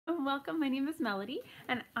welcome. My name is Melody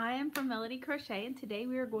and I am from MelodyCrochet, and today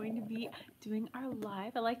we are going to be doing our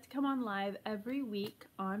live. I like to come on live every week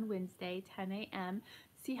on Wednesday, 10 a.m.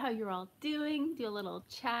 See how you're all doing, do a little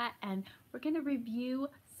chat, and we're going to review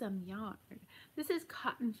some yarn. This is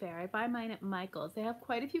Cotton Fair. I buy mine at Michael's. They have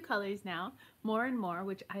quite a few colors now, more and more,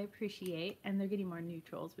 which I appreciate, and they're getting more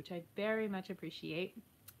neutrals, which I very much appreciate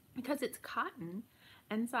because it's cotton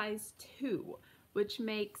and size 2. Which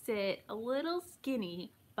makes it a little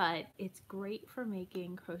skinny, but it's great for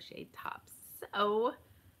making crochet tops. So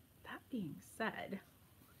that being said,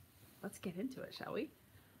 let's get into it, shall we?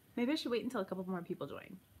 Maybe I should wait until a couple more people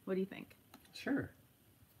join. What do you think? Sure.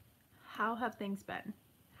 How have things been?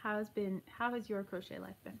 How has your crochet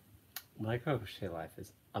life been? My crochet life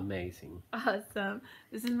is amazing. Awesome.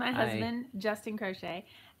 This is my husband, Justin Crochet.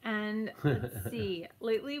 And let's see,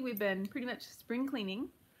 lately we've been pretty much spring cleaning.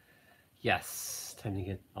 Yes, time to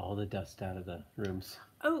get all the dust out of the rooms.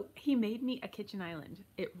 Oh, he made me a kitchen island.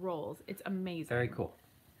 It rolls. It's amazing. Very cool.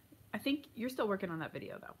 I think you're still working on that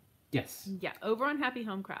video though. Yes. Yeah, over on Happy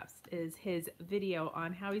Home Crafts is his video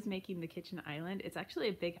on how he's making the kitchen island. It's actually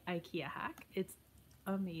a big IKEA hack. It's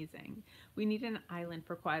amazing. We needed an island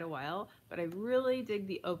for quite a while, but I really dig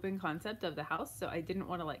the open concept of the house, so I didn't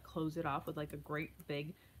want to like close it off with like a great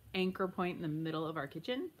big anchor point in the middle of our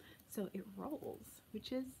kitchen. So it rolls,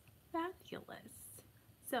 which is fabulous.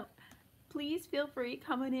 So please feel free,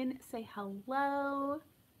 come on in, say hello.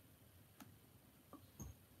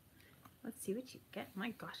 Let's see what you get.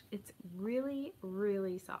 My gosh, it's really,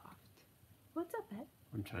 really soft. What's up, Ed?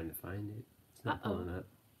 I'm trying to find it. It's not pulling up.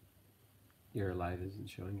 Your live isn't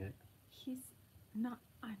showing it. I'm not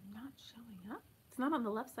showing up. It's not on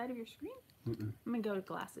the left side of your screen? Mm-mm. I'm gonna go to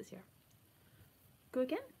glasses here. Go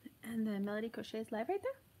again, and then Melody Crochet is live right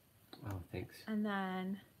there. Oh, thanks. And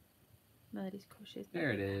then Melody's Crochet.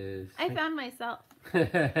 There it is. I found myself.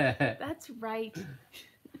 That's right.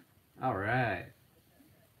 All right.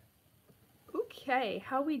 Okay,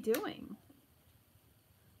 how we doing?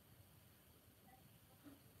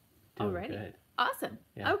 Alrighty. Good. Awesome.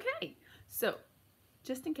 Yeah. Okay, so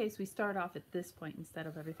just in case we start off at this point instead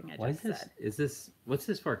of everything I just said. What's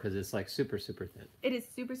this for? Because it's like super, super thin. It is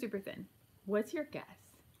super, super thin. What's your guess?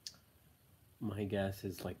 My guess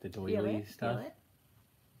is like the doily stuff. Feel it?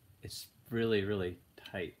 It's really, really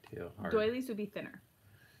tight too. Hard. Doilies would be thinner.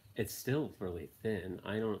 It's still really thin.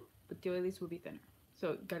 But doilies would be thinner.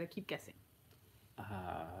 So gotta keep guessing.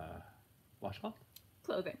 Washcloth?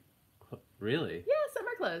 Clothing. Really? Yeah,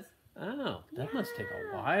 summer clothes. Oh, that must take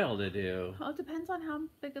a while to do. Well, it depends on how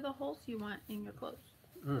big of the holes you want in your clothes.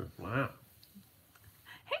 Wow.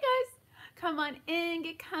 Hey guys, come on in,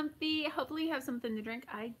 get comfy. Hopefully you have something to drink.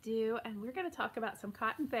 I do, and we're gonna talk about some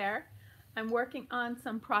Cotton Fair. I'm working on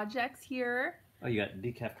some projects here. Oh, you got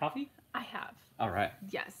decaf coffee? I have. All right.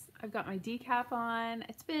 Yes, I've got my decaf on.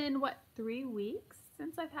 It's been, what, 3 weeks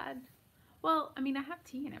since I've had, well, I mean, I have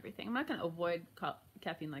tea and everything. I'm not going to avoid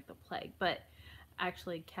caffeine like the plague, but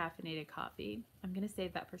actually caffeinated coffee, I'm going to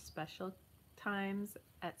save that for special times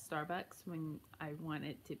at Starbucks when I want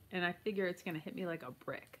it to, and I figure it's going to hit me like a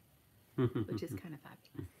brick, which is kind of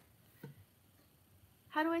fabulous.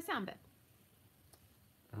 How do I sound, babe?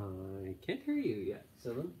 I can't hear you yet,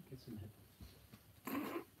 so let me get some headphones.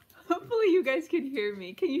 Hopefully you guys can hear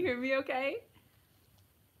me. Can you hear me okay?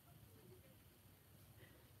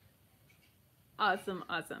 Awesome,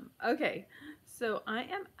 awesome. Okay, so I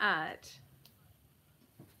am at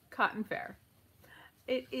Cotton Fair.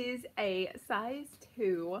 It is a size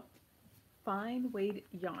 2 fine weight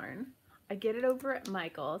yarn. I get it over at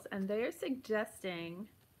Michael's, and they're suggesting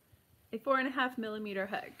a 4.5 millimeter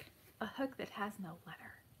hook. A hook that has no letter.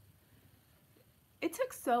 It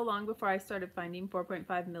took so long before I started finding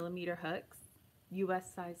 4.5 millimeter hooks,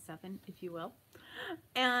 US size 7, if you will.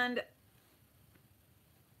 And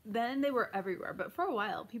then they were everywhere, but for a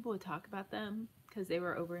while people would talk about them because they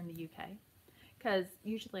were over in the UK. Because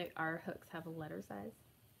usually our hooks have a letter size.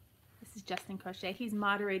 This is Justin Crochet. He's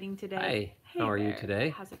moderating today. Hi, hey how are there. you today?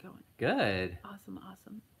 How's it going? Good. Awesome,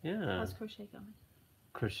 awesome. Yeah. How's crochet going?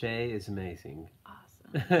 Crochet is amazing.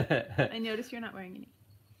 Awesome. I noticed you're not wearing any.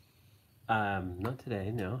 Not today,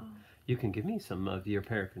 no. Oh. You can give me some of your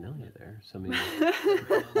paraphernalia there. Some of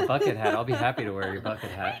your bucket hat. I'll be happy to wear your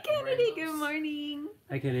bucket hat. Hi, Kennedy. Good morning.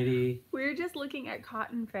 Hi, Kennedy. We're just looking at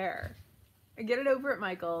Cotton Fair. I get it over at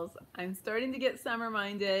Michael's. I'm starting to get summer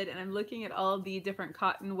minded, and I'm looking at all the different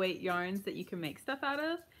cotton weight yarns that you can make stuff out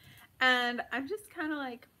of. And I'm just kind of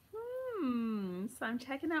like, so I'm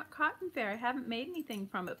checking out Cotton Fair. I haven't made anything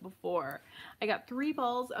from it before. I got 3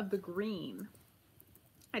 balls of the green.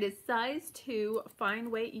 It is size 2 fine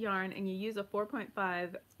weight yarn, and you use a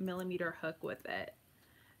 4.5 millimeter hook with it.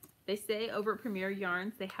 They say over at Premier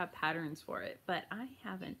Yarns they have patterns for it, but I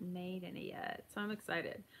haven't made any yet, so I'm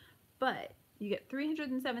excited. But you get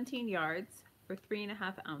 317 yards for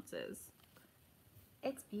 3.5 ounces.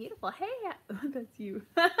 It's beautiful. Hey, that's you.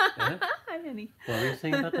 Hi, honey. What were you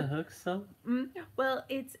saying about the hooks, though? Well,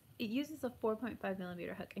 it uses a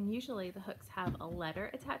 4.5mm hook, and usually the hooks have a letter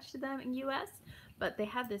attached to them in US, but they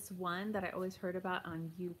have this one that I always heard about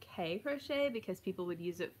on UK crochet because people would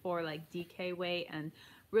use it for like DK weight, and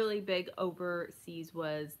really big overseas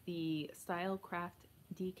was the Style Craft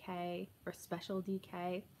DK or Special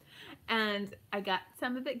DK. And I got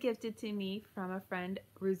some of it gifted to me from a friend,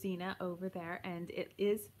 Rosina, over there, and it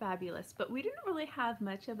is fabulous. But we didn't really have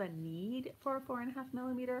much of a need for a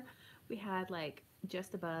 4.5mm. We had like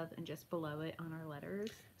just above and just below it on our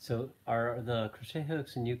letters. So are the crochet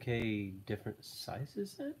hooks in UK different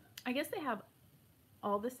sizes then? I guess they have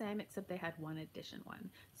all the same except they had one edition one.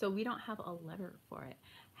 So we don't have a letter for it.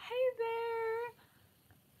 Hey there!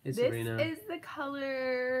 It's this Serena. is the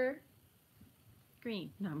color...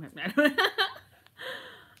 green. No, I'm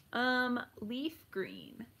not. Leaf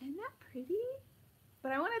green. Isn't that pretty?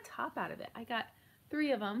 But I want a top out of it. I got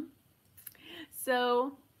 3 of them.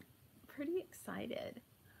 So, pretty excited.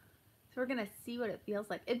 So we're going to see what it feels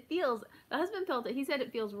like. It feels, the husband felt it. He said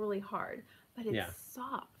it feels really hard, but it's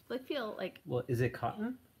soft. Like feel like. Well, is it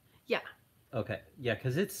cotton? Yeah. Okay. Yeah,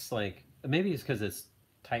 because it's like, maybe it's because it's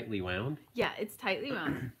tightly wound. Yeah, it's tightly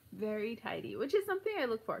wound. Very tidy, which is something I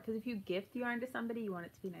look for, because if you gift yarn to somebody, you want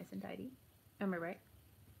it to be nice and tidy. Am I right?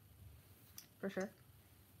 For sure.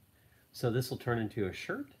 So this will turn into a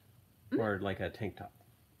shirt or like a tank top?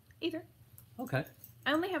 Either. Okay.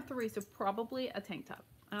 I only have 3, so probably a tank top.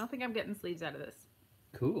 I don't think I'm getting sleeves out of this.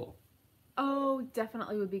 Cool. Oh,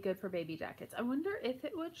 definitely would be good for baby jackets. I wonder if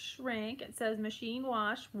it would shrink. It says machine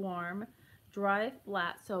wash, warm, dry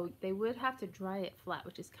flat, so they would have to dry it flat,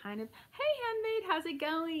 which is kind of, hey handmaid, how's it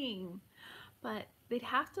going? But they'd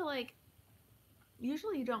have to like,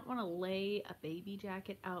 usually you don't want to lay a baby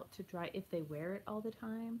jacket out to dry if they wear it all the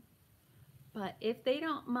time. But if they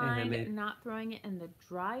don't mind not throwing it in the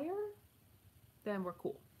dryer, then we're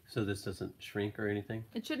cool. So this doesn't shrink or anything?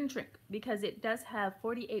 It shouldn't shrink because it does have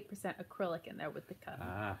 48% acrylic in there with the cup.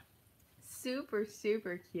 Ah. Super,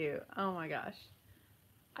 super cute. Oh my gosh.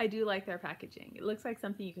 I do like their packaging. It looks like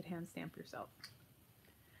something you could hand stamp yourself.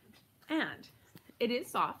 And it is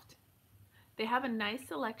soft. They have a nice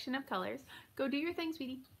selection of colors. Go do your thing,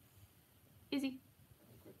 sweetie. Izzy.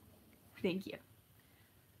 Thank you.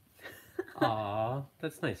 Aw,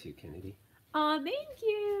 that's nice of you, Kennedy. Aw, thank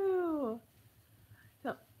you.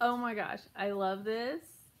 So, oh my gosh, I love this.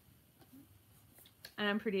 And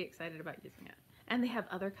I'm pretty excited about using it. And they have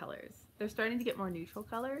other colors. They're starting to get more neutral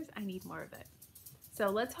colors. I need more of it. So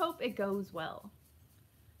let's hope it goes well.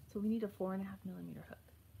 So we need a 4.5mm hook.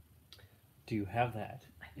 Do you have that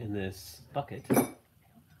in this bucket?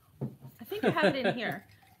 I think I have it in here.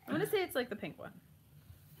 I'm going to say it's like the pink one.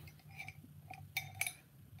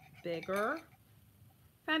 Bigger.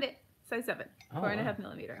 Found it. Size 7.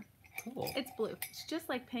 4.5mm. Cool. It's blue. It's just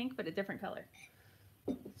like pink, but a different color.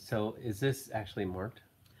 So is this actually marked?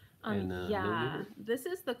 Yeah. This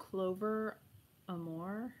is the Clover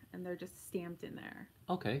Amour, and they're just stamped in there.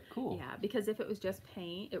 Okay, cool. Yeah, because if it was just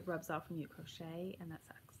paint, it rubs off when you crochet, and that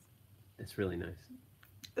sucks. It's really nice.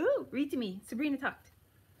 Ooh, read to me. Sabrina talked.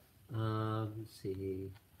 Let's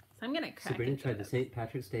see. So I'm gonna crack Sabrina tried the St.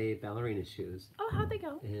 Patrick's Day ballerina shoes. Oh, how'd they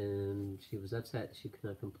go? And she was upset she could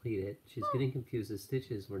not complete it. She's getting confused. The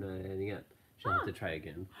stitches were not adding up. She'll have to try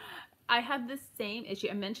again. I have the same issue.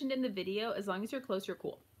 I mentioned in the video, as long as you're close, you're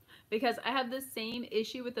cool. Because I have the same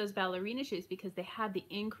issue with those ballerina shoes because they had the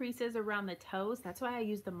increases around the toes. That's why I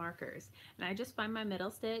use the markers. And I just find my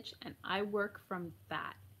middle stitch and I work from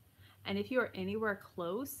that. And if you are anywhere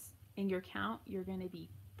close in your count, you're going to be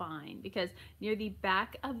fine. Because near the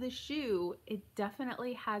back of the shoe, it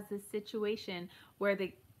definitely has this situation where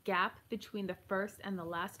the gap between the first and the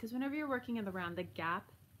last, because whenever you're working in the round, the gap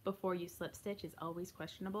before you slip stitch is always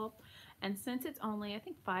questionable. And since it's only, I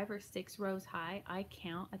think, 5 or 6 rows high, I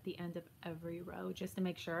count at the end of every row just to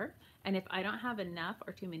make sure. And if I don't have enough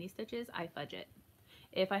or too many stitches, I fudge it.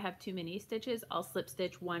 If I have too many stitches, I'll slip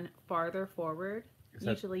stitch one farther forward.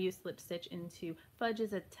 Usually you slip stitch into, fudge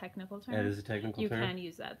is a technical term. That is a technical term? You can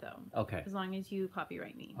use that though. Okay. As long as you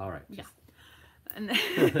copyright me. All right. Yeah. And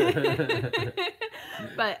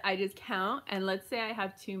but I just count, and let's say I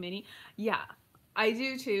have too many. Yeah, I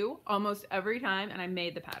do too, almost every time, and I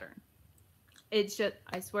made the pattern. It's just,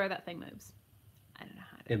 I swear that thing moves. I don't know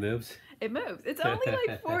how to. It moves? It moves. It's only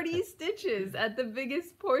like 40 stitches at the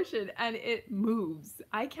biggest portion, and it moves.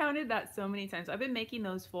 I counted that so many times. I've been making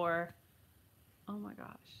those for, oh my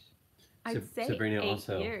gosh, I'd say Sabrina 8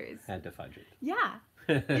 also years. had to fudge it. Yeah,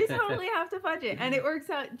 you totally have to fudge it, and it works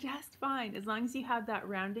out just fine as long as you have that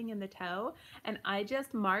rounding in the toe. And I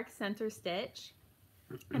just mark center stitch,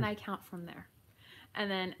 and I count from there. And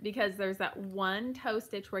then because there's that one toe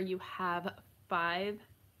stitch where you have 5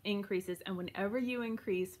 increases, and whenever you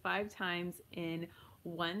increase 5 times in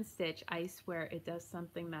one stitch, I swear it does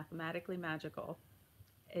something mathematically magical.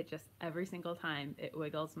 It just, every single time, it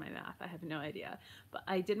wiggles my math. I have no idea. But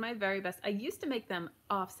I did my very best. I used to make them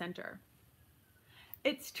off center.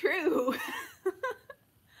 It's true.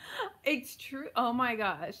 It's true. Oh my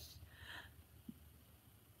gosh.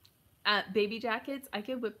 Baby jackets, I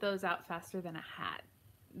could whip those out faster than a hat.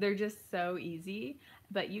 They're just so easy.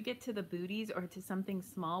 But you get to the booties or to something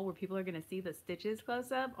small where people are going to see the stitches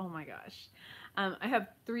close up. Oh my gosh. I have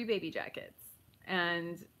 3 baby jackets,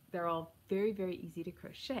 and they're all very, very easy to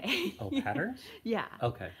crochet. Oh, patterns? Yeah.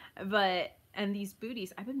 Okay. And these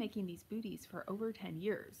booties, I've been making these booties for over 10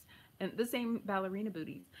 years. And the same ballerina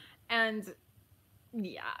booties. And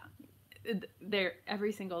yeah,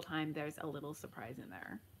 every single time there's a little surprise in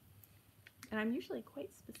there. And I'm usually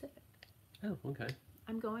quite specific. Oh, okay.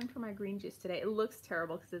 I'm going for my green juice today. It looks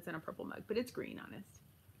terrible because it's in a purple mug, but it's green, honest.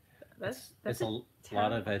 That's a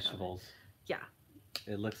lot of vegetables. Color. Yeah.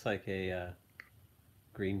 It looks like a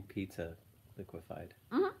green pizza liquefied.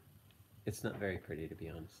 Mm-hmm. It's not very pretty, to be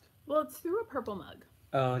honest. Well, it's through a purple mug.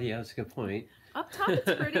 Oh, yeah, that's a good point. Up top,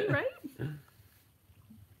 it's pretty, right?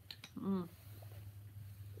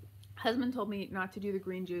 Husband told me not to do the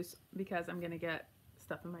green juice because I'm going to get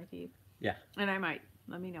stuff in my teeth. Yeah. And I might.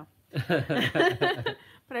 Let me know.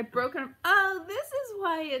 But I broke them. Oh, this is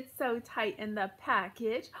why it's so tight in the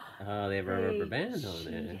package. Oh, they have a rubber band on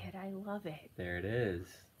it. I love it. There it is.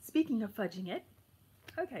 Speaking of fudging it.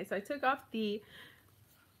 Okay, so I took off the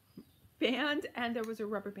band and there was a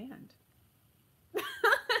rubber band.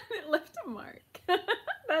 It left a mark.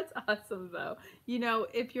 That's awesome though. You know,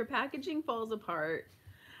 if your packaging falls apart,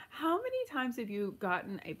 how many times have you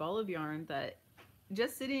gotten a ball of yarn that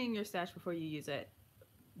just sitting in your stash before you use it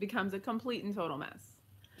becomes a complete and total mess?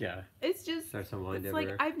 Yeah. It's just, it's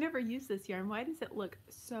like, I've never used this yarn. Why does it look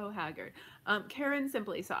so haggard? Karen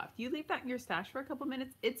Simply Soft. You leave that in your stash for a couple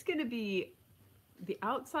minutes, it's going to be, the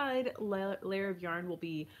outside layer of yarn will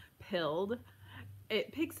be pilled.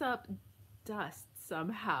 It picks up dust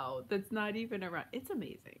somehow that's not even around. It's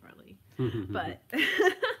amazing, really. But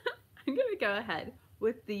I'm going to go ahead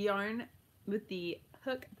with the yarn, with the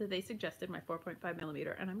hook that they suggested, my 4.5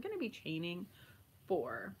 millimeter, and I'm going to be chaining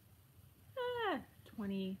for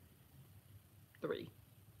 23.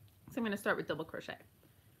 So I'm going to start with double crochet.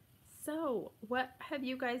 So what have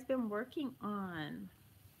you guys been working on?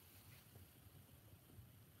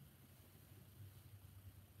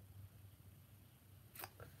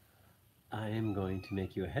 I am going to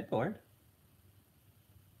make you a headboard.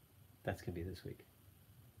 That's going to be this week.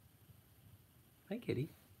 Hi, kitty.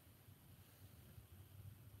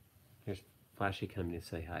 Here's Flashy coming to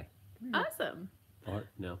say hi. Awesome. Or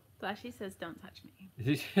no. Flashy says, don't touch me.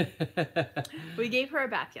 We gave her a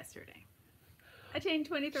bath yesterday. I chained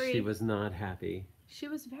 23. She was not happy. She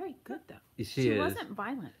was very good though. She wasn't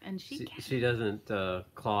violent, and she doesn't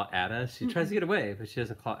claw at us. She tries to get away, but she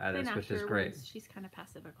doesn't claw at us, which is great. She's kind of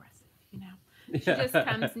passive aggressive, you know. She just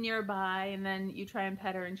comes nearby, and then you try and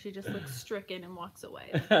pet her, and she just looks stricken and walks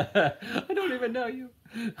away. I don't even know you.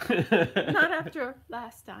 Not after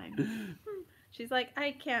last time. She's like,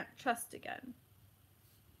 I can't trust again.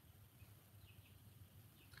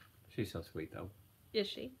 She's so sweet, though. Is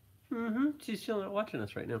she? Mm-hmm. She's chilling, watching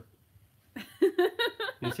us right now.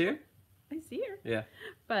 You see her? I see her. Yeah.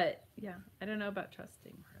 But, yeah, I don't know about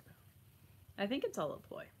trusting her, though. I think it's all a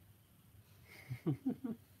ploy.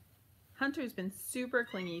 Hunter's been super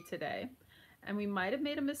clingy today, and we might have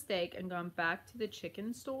made a mistake and gone back to the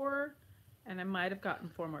chicken store, and I might have gotten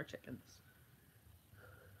 4 more chickens.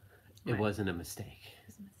 It wasn't a mistake.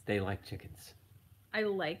 They like chickens. I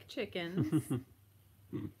like chickens,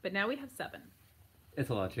 but now we have 7. It's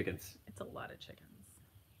a lot of chickens. It's a lot of chickens.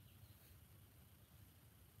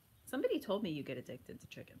 Somebody told me you get addicted to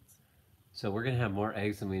chickens. So we're going to have more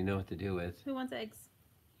eggs than we know what to do with. Who wants eggs?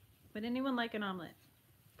 Would anyone like an omelet?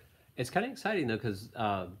 It's kind of exciting, though, because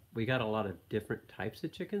we got a lot of different types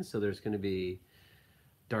of chickens. So there's going to be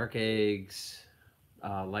dark eggs,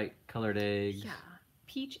 light colored eggs. Yeah.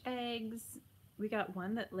 Peach eggs. We got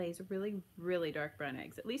one that lays really, really dark brown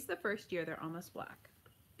eggs. At least the first year, they're almost black.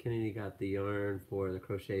 Kennedy got the yarn for the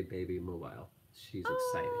Crochet Baby Mobile. She's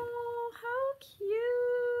excited. Oh, how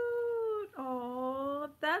cute. Oh,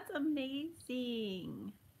 that's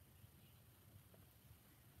amazing.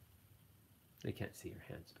 They can't see your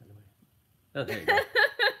hands, by the way. Oh, there you go.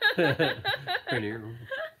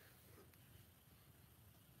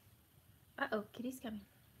 Uh-oh, Kitty's coming.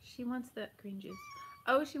 She wants the green juice.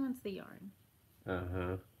 Oh, she wants the yarn.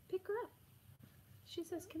 Uh-huh. Pick her up. She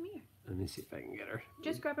says, come here. Let me see if I can get her.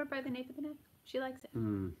 Just grab her by the nape of the neck. She likes it.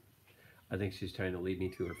 I think she's trying to lead me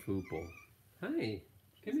to her food bowl. Hi.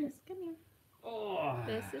 Come here. Come here. Oh.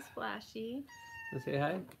 This is Flashy. Let's say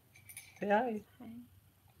hi. Say hi. Hi.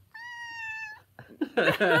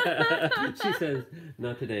 She says,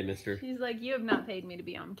 not today, mister. She's like, you have not paid me to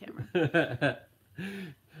be on camera.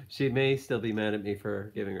 She may still be mad at me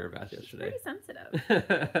for giving her a bath yesterday. She's pretty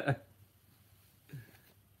sensitive.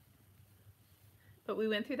 But we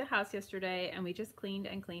went through the house yesterday and we just cleaned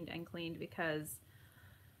and cleaned and cleaned because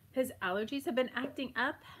his allergies have been acting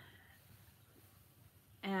up.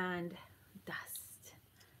 And dust.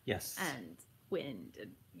 Yes. And wind.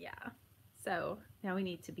 And yeah. So now we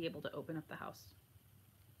need to be able to open up the house.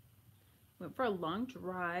 Went for a long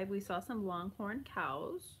drive. We saw some longhorn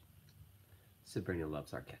cows. Sabrina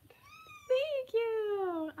loves our cat. Thank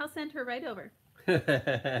you. I'll send her right over.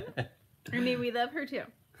 I mean, we love her too.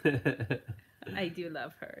 I do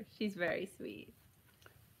love her. She's very sweet.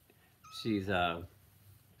 She's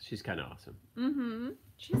kind of awesome. Mm-hmm.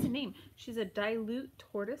 She has a name. She's a dilute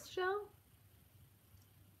tortoise shell.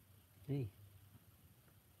 Hey.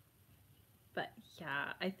 But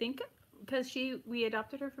yeah, I think because we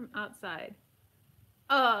adopted her from outside.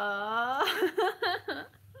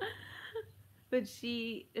 But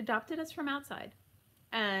she adopted us from outside.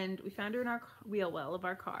 And we found her in our wheel well of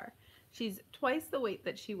our car. She's twice the weight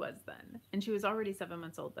that she was then. And she was already 7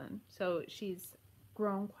 months old then. So she's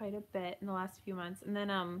grown quite a bit in the last few months. And then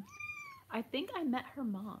I think I met her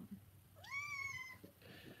mom.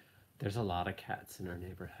 There's a lot of cats in our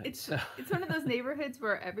neighborhood. It's one of those neighborhoods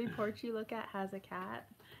where every porch you look at has a cat.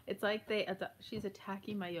 It's like she's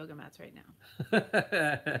attacking my yoga mats right now.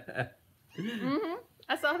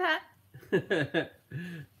 I saw that.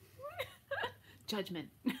 Judgment.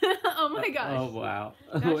 Oh my gosh. Oh wow.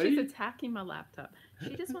 Now she's attacking my laptop.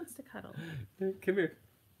 She just wants to cuddle. Come here.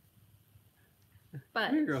 But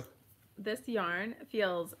Come here, girl. This yarn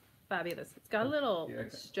feels fabulous. It's got a little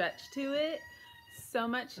stretch to it. So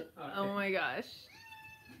much. Oh my gosh.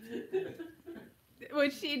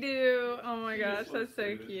 What'd she do? Oh my gosh, that's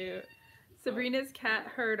so cute. Sabrina's cat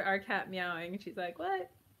heard our cat meowing and she's like,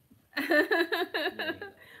 what?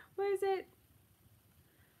 What is it?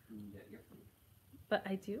 But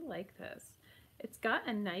I do like this. It's got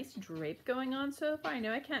a nice drape going on so far. I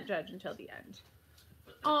know I can't judge until the end.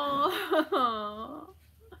 Oh,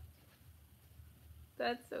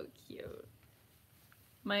 that's so cute.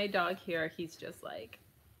 My dog here, he's just like,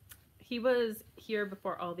 he was here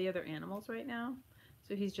before all the other animals right now.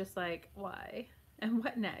 So he's just like, why? And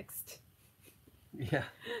what next? Yeah.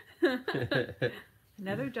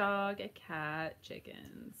 Another dog, a cat,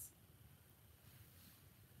 chickens.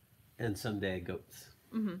 And someday goats.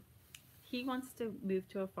 Mm-hmm. He wants to move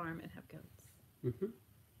to a farm and have goats. Mm-hmm.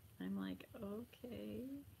 I'm like, okay.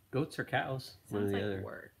 Goats or cows? Sounds like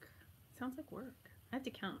work. Sounds like work. I have to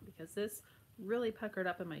count because this really puckered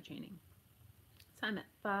up in my chaining. So I'm at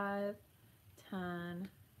 5, 10,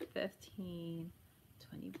 15,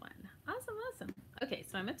 21. Awesome, awesome. Okay,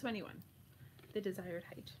 so I'm at 21. The desired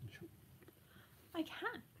height. I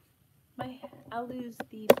can't. I'll lose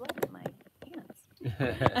the blood in my hands.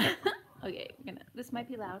 Okay, this might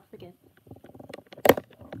be loud. Forgive.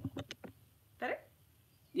 Better?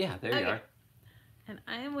 Yeah, there you are. And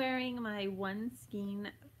I am wearing my one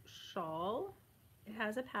skein shawl. It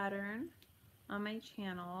has a pattern on my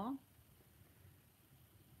channel.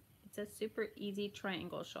 It's a super easy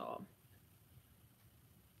triangle shawl.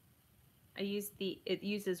 It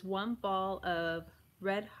uses one ball of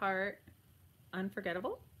Red Heart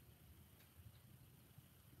Unforgettable.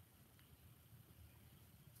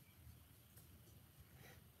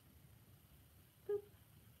 Boop.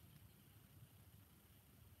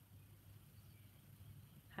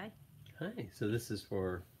 Hi. Hi. So this is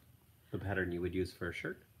for the pattern you would use for a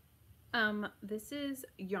shirt? This is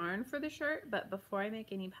yarn for the shirt, but before I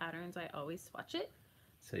make any patterns, I always swatch it.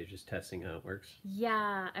 So you're just testing how it works?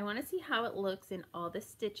 Yeah, I want to see how it looks in all the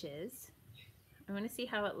stitches. I want to see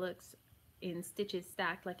how it looks in stitches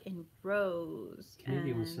stacked, like in rows.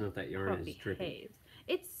 Candy wants to know if that yarn is drippy.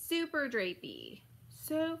 It's super drapey.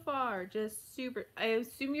 So far, just super. I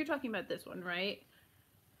assume you're talking about this one, right?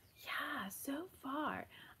 Yeah, so far.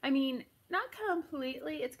 I mean, not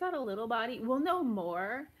completely. It's got a little body. We'll know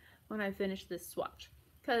more when I finish this swatch.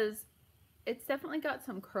 Because it's definitely got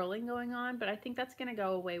some curling going on, but I think that's going to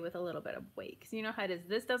go away with a little bit of weight. Because you know how it is,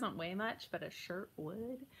 this doesn't weigh much, but a shirt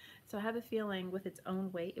would. So I have a feeling with its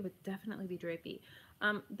own weight, it would definitely be drapey.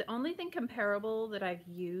 The only thing comparable that I've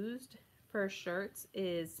used for shirts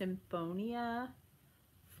is Symphonia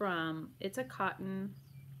from, it's a cotton,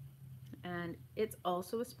 and it's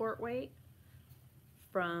also a sport weight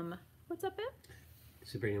from, what's up, it?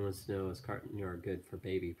 Sabrina wants to know, is cotton yarn good for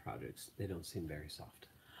baby projects? They don't seem very soft.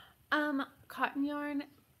 Cotton yarn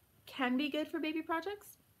can be good for baby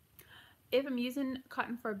projects. If I'm using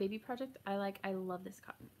cotton for a baby project, I love this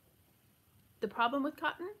cotton. The problem with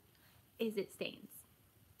cotton is it stains.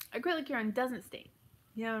 Acrylic yarn doesn't stain.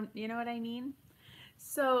 You know what I mean?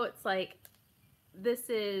 So it's like, this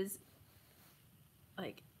is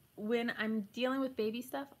like, when I'm dealing with baby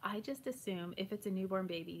stuff, I just assume if it's a newborn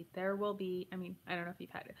baby, there will be, I mean, I don't know if you've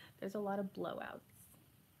had it, there's a lot of blowouts.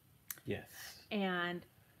 Yes. And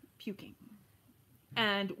puking.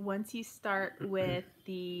 And once you start with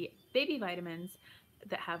the baby vitamins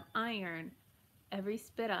that have iron, every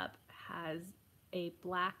spit up has a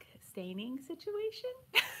black staining situation.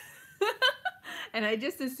 And I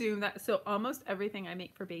just assume that, so almost everything I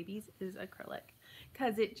make for babies is acrylic,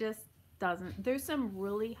 because it just doesn't. There's some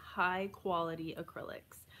really high quality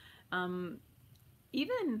acrylics.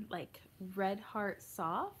 Even like Red Heart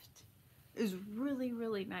Soft is really,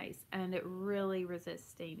 really nice, and it really resists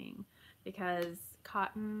staining, because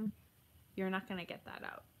cotton, you're not going to get that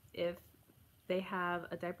out. If they have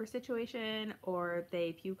a diaper situation or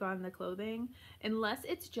they puke on the clothing, unless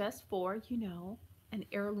it's just for, you know, an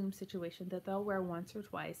heirloom situation that they'll wear once or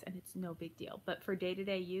twice and it's no big deal. But for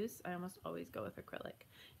day-to-day use, I almost always go with acrylic.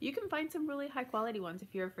 You can find some really high quality ones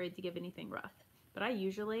if you're afraid to give anything rough, but I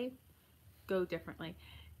usually go differently.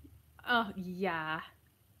 Oh yeah,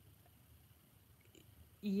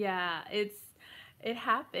 it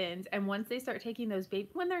happens. And once they start taking those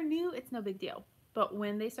when they're new, it's no big deal. But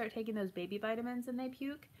when they start taking those baby vitamins and they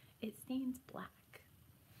puke, it stains black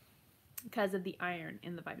because of the iron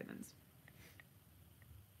in the vitamins.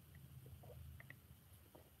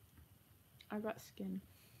 I got skin.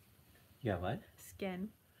 Yeah, what? Skin.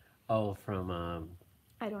 Oh, from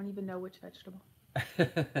I don't even know which vegetable.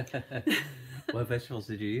 What vegetables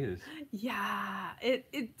did you use? Yeah,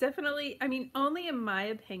 it definitely, I mean, only in my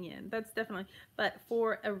opinion, that's definitely, but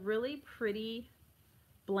for a really pretty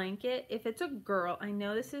blanket, if it's a girl, I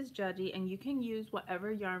know this is judgy, and you can use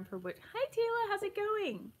whatever yarn for which, hi Taylor, how's it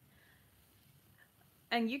going?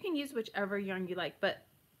 And you can use whichever yarn you like, but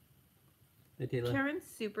Hey, Taylor. Karen's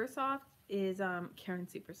Super Soft is,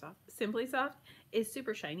 Simply Soft is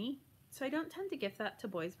super shiny, so I don't tend to gift that to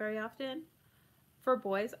boys very often. For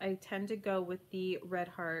boys, I tend to go with the Red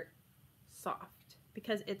Heart Soft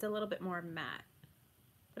because it's a little bit more matte.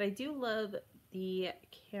 But I do love the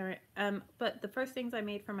Karen, but the first things I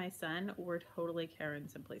made for my son were totally Karen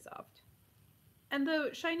Simply Soft. And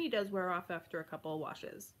the shiny does wear off after a couple of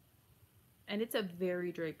washes. And it's a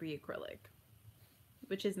very drapery acrylic,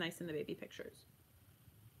 which is nice in the baby pictures.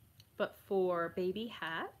 But for baby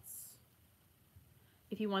hats,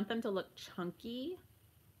 if you want them to look chunky,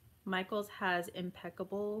 Michaels has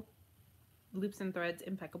Impeccable, Loops and Threads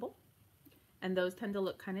Impeccable. And those tend to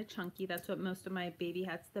look kind of chunky. That's what most of my baby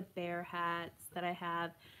hats, the bear hats that I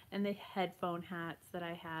have, and the headphone hats that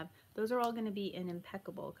I have, those are all going to be in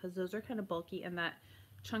Impeccable because those are kind of bulky, and that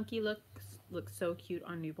chunky looks so cute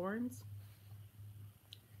on newborns.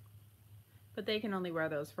 But they can only wear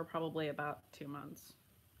those for probably about 2 months.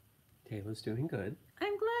 Taylor's doing good.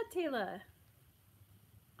 I'm glad, Taylor.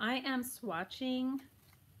 I am swatching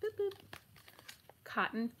boop, boop,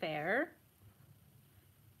 Cotton Fair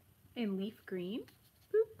in leaf green.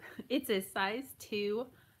 Boop. It's a size 2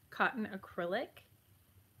 cotton acrylic,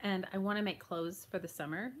 and I want to make clothes for the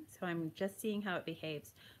summer, so I'm just seeing how it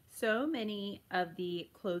behaves. So many of the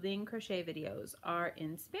clothing crochet videos are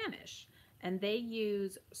in Spanish, and they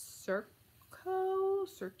use Circulo,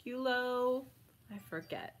 I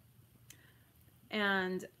forget.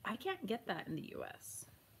 And I can't get that in the US.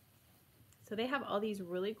 So they have all these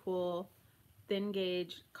really cool thin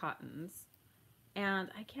gauge cottons,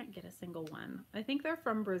 and I can't get a single one. I think they're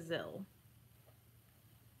from Brazil.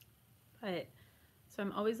 But so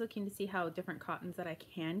I'm always looking to see how different cottons that I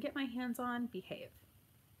can get my hands on behave,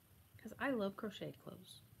 because I love crocheted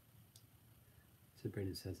clothes. So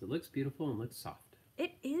Brandon says it looks beautiful and looks soft.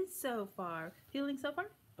 It is so far. Feeling so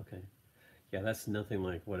far? Okay. Yeah, that's nothing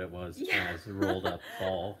like what it was as a rolled up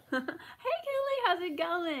ball. Hey Kelly, how's it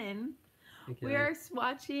going? Hey, We are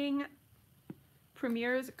swatching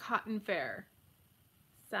Premier's Cotton Fair.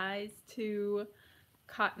 Size 2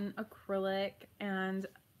 cotton acrylic, and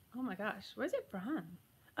oh my gosh, where's it from?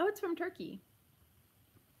 Oh, it's from Turkey.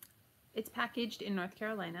 It's packaged in North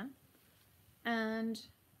Carolina, and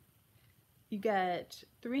you get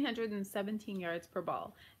 317 yards per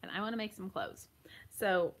ball, and I want to make some clothes.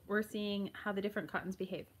 So we're seeing how the different cottons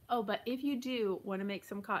behave. Oh, but if you do want to make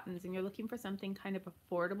some cottons and you're looking for something kind of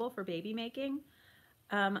affordable for baby making,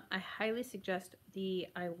 I highly suggest the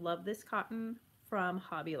I Love This Cotton from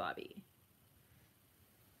Hobby Lobby.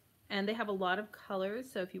 And they have a lot of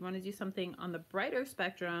colors, so if you want to do something on the brighter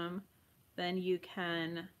spectrum, then you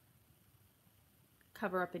can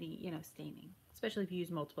cover up any, staining. Especially if you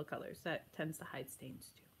use multiple colors. That tends to hide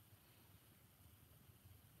stains too.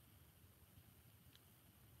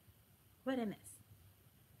 What did I miss?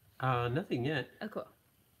 Nothing yet. Oh, cool.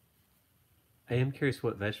 I am curious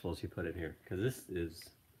what vegetables you put in here, because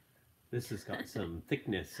this has got some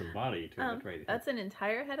thickness, some body to it right here. That's an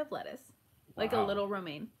entire head of lettuce, like a little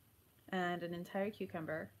romaine, and an entire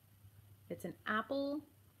cucumber. It's an apple.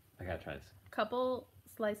 I gotta try this. Couple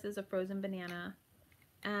slices of frozen banana,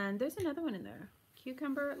 and there's another one in there.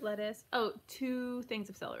 Cucumber, lettuce. Oh, 2 things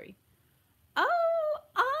of celery. Oh,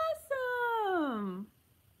 awesome!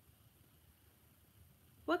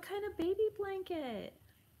 What kind of baby blanket?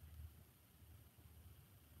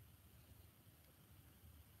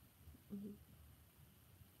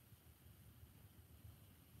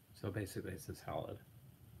 So basically, it's a salad.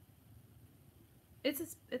 It's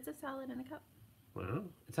a salad in a cup. Wow,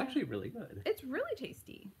 it's actually really good. It's really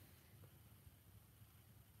tasty.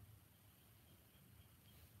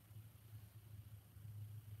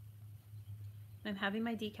 I'm having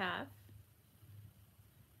my decaf.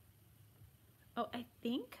 Oh, I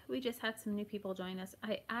think we just had some new people join us.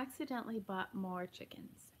 I accidentally bought more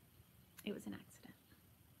chickens. It was an accident.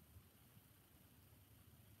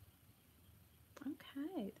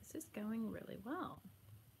 Okay, this is going really well.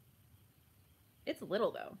 It's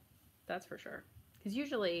little though, that's for sure. Because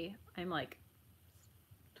usually I'm like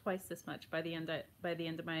twice this much by the end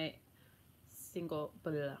of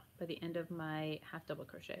my half double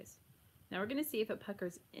crochets. Now we're going to see if it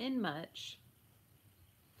puckers in much.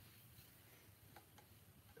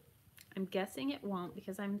 I'm guessing it won't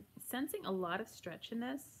because I'm sensing a lot of stretch in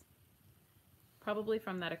this, probably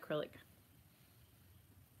from that acrylic.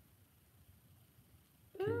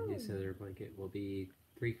 Okay, so their blanket will be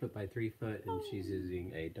 3 foot by 3 foot, and she's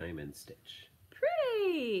using a diamond stitch.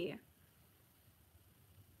 Pretty!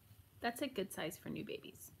 That's a good size for new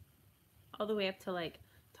babies. All the way up to like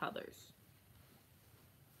toddlers.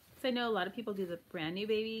 So I know a lot of people do the brand new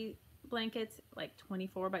baby blankets like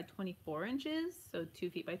 24 by 24 inches, so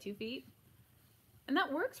 2 feet by 2 feet. And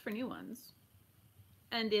that works for new ones.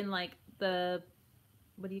 And in like the,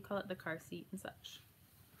 what do you call it, the car seat and such.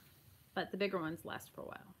 But the bigger ones last for a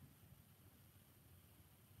while.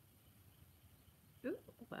 Ooh,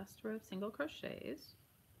 last row of single crochets.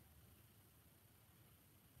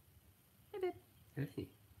 Hey, babe. Hey.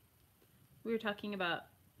 We were talking about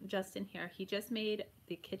Justin here. He just made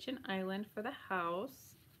the kitchen island for the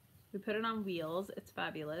house. We put it on wheels. It's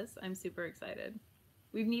fabulous. I'm super excited.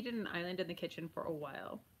 We've needed an island in the kitchen for a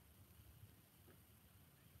while.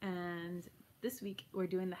 And this week we're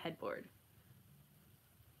doing the headboard.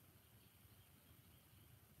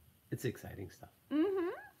 It's exciting stuff. Mm-hmm.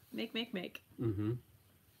 Make. Mm-hmm.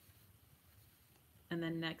 And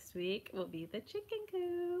then next week will be the chicken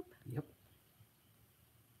coop. Yep.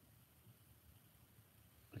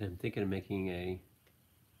 And I'm thinking of making a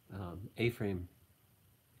A-frame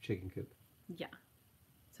chicken coop. Yeah.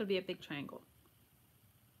 So it'll be a big triangle.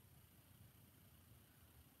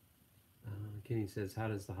 Kenny says, how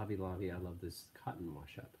does the Hobby Lobby I Love This cotton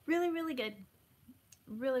wash up? Really, really good.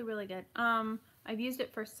 Really, really good. I've used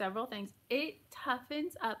it for several things. It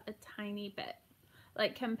toughens up a tiny bit.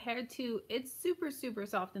 Like compared to, it's super, super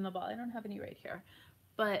soft in the ball. I don't have any right here.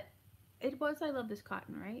 But it was I Love This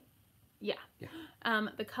Cotton, right? Yeah.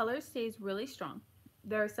 The color stays really strong.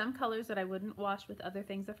 There are some colors that I wouldn't wash with other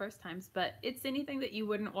things the first times, but it's anything that you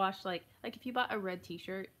wouldn't wash, like if you bought a red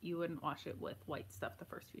t-shirt, you wouldn't wash it with white stuff the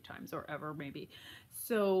first few times or ever maybe.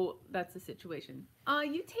 So that's the situation.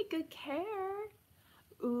 You take good care.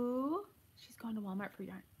 Ooh, she's going to Walmart for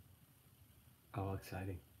yarn. Oh,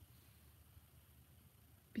 exciting.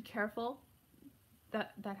 Be careful.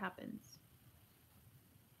 That happens.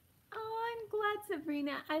 Oh, I'm glad,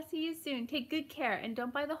 Sabrina. I'll see you soon. Take good care and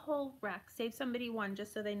don't buy the whole rack. Save somebody one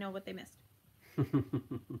just so they know what they missed.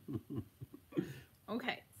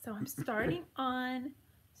 Okay, so I'm starting on,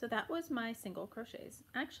 so that was my single crochets.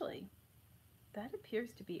 Actually, that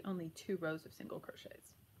appears to be only 2 rows of single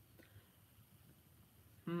crochets.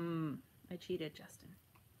 I cheated, Justin.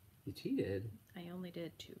 You cheated? I only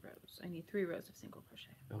did 2 rows. I need 3 rows of single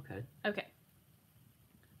crochet. Okay. Okay.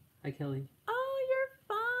 Hi, Kelly. Oh, you're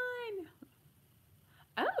fine.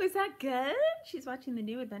 Oh, is that good? She's watching the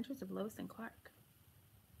new adventures of Lois and Clark.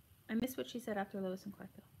 I missed what she said after Lois and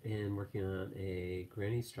Clark, though. And working on a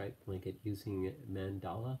granny stripe blanket using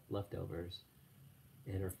mandala leftovers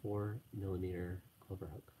and her 4mm clover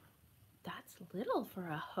hook. That's little for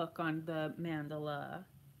a hook on the mandala.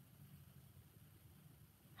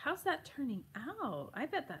 How's that turning out? I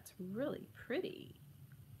bet that's really pretty.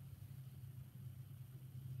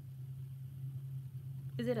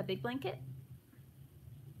 Is it a big blanket?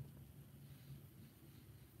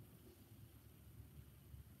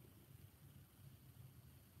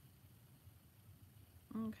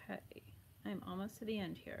 Okay, I'm almost to the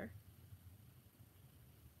end here.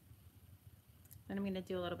 Then I'm going to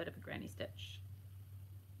do a little bit of a granny stitch.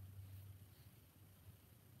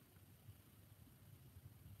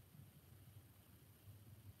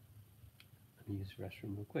 Let me use the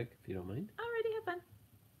restroom real quick, if you don't mind. Alrighty, have fun.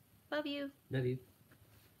 Love you. Love you.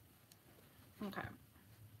 Okay.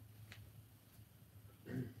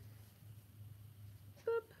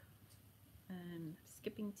 Boop. And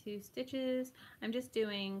skipping 2 stitches. I'm just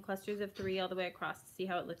doing clusters of 3 all the way across to see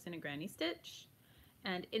how it looks in a granny stitch.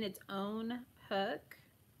 And in its own hook,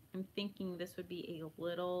 I'm thinking this would be a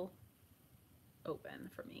little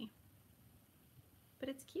open for me. But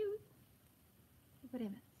it's cute. What did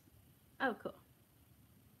I miss? Oh, cool.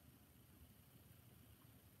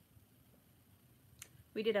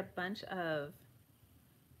 We did a bunch of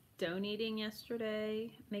donating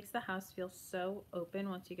yesterday. Makes the house feel so open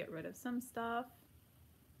once you get rid of some stuff.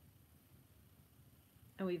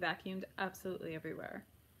 And we vacuumed absolutely everywhere.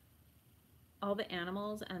 All the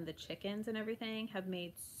animals and the chickens and everything have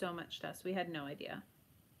made so much dust. We had no idea.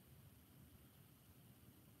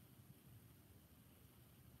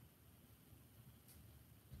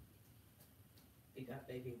 You got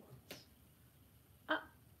baby ones.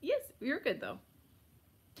 Yes, you're good though.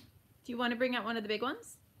 Do you want to bring out one of the big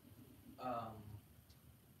ones?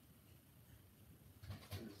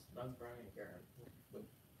 Doug, Brian,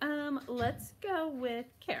 Karen. Let's go with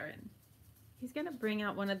Karen. He's gonna bring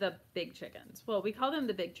out one of the big chickens. Well, we call them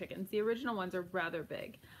the big chickens. The original ones are rather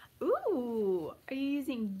big. Ooh, are you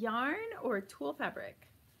using yarn or tulle fabric?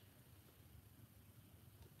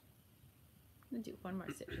 I'm gonna do one more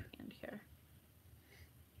stitch at the end here.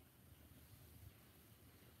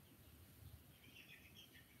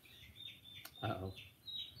 Uh-oh.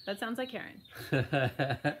 That sounds like Karen.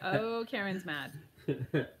 Oh, Karen's mad.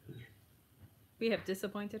 We have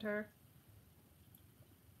disappointed her.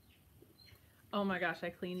 Oh my gosh, I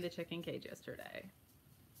cleaned the chicken cage yesterday.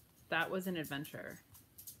 That was an adventure.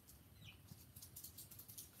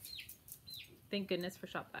 Thank goodness for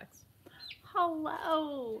shop vacs.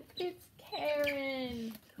 Hello, it's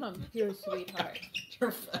Karen. Come here, sweetheart.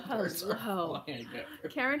 Your feathers Hello. are flying everywhere.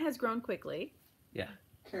 Karen has grown quickly. Yeah.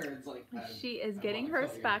 Karen's like, She is getting her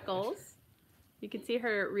spackles. You can see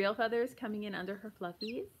her real feathers coming in under her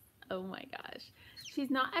fluffies. Oh my gosh. She's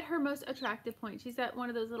not at her most attractive point. She's at one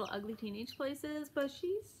of those little ugly teenage places, but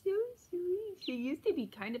she's so sweet. She used to be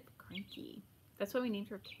kind of cranky. That's why we named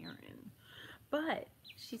her Karen. But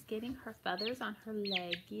she's getting her feathers on her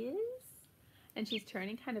legs, and she's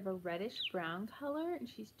turning kind of a reddish brown color, and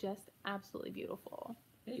she's just absolutely beautiful.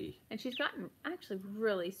 Hey. And she's gotten actually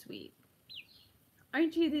really sweet.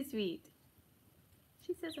 Aren't you the sweet?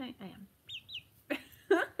 She says I am.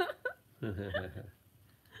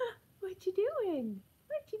 What you doing?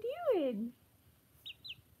 What you doing?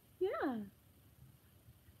 Yeah.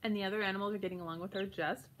 And the other animals are getting along with her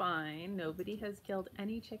just fine. Nobody has killed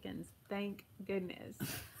any chickens. Thank goodness.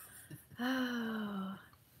 Oh.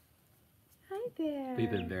 Hi there.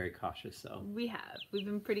 We've been very cautious, though. We have. We've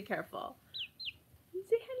been pretty careful.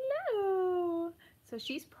 Say hello. So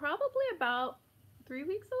she's probably about 3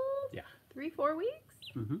 weeks old? Yeah. 3-4 weeks?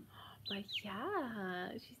 Mm-hmm. But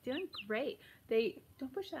yeah, she's doing great. They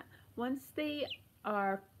don't push that. Once they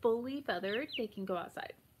are fully feathered, they can go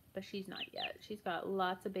outside. But she's not yet. She's got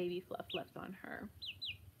lots of baby fluff left on her,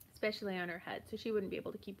 especially on her head, so she wouldn't be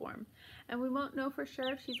able to keep warm. And we won't know for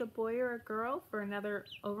sure if she's a boy or a girl for another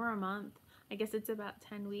over a month. I guess it's about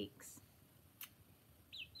 10 weeks.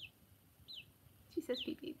 She says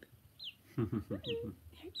beep beep. There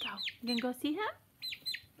you go. You gonna go see him?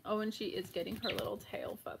 Oh, and she is getting her little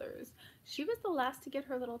tail feathers. She was the last to get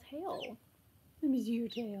her little tail. Let me see your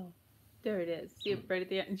tail. There it is. See it right at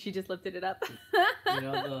the end? And she just lifted it up. you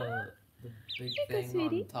know the big There you go, thing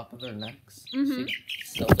sweetie. on top of their necks? Mhm. She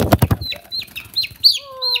still doesn't have that.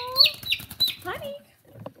 Aww. Honey.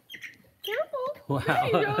 Careful. Wow. There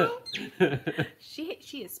you go.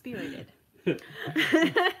 She is spirited.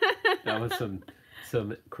 That was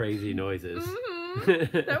some crazy noises. Mhm.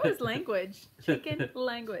 That was language. Chicken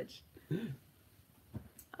language.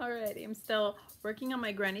 Alrighty, I'm still working on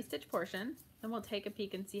my granny stitch portion, and we'll take a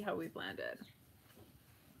peek and see how we've landed.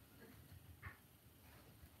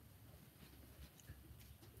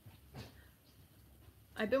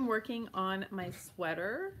 I've been working on my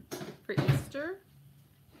sweater for Easter.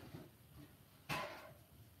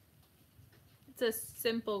 It's a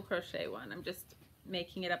simple crochet one. I'm just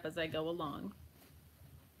making it up as I go along.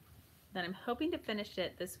 Then I'm hoping to finish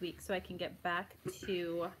it this week so I can get back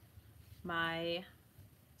to my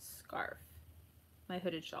scarf, my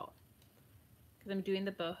hooded shawl. Because I'm doing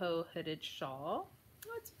the boho hooded shawl.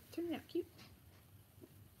 Oh, it's turning out cute.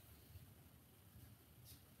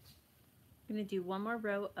 I'm going to do one more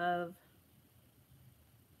row of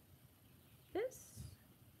this.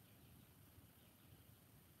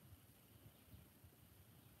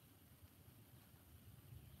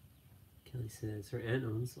 Kelly says her aunt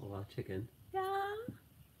owns a lot of chicken. Yeah.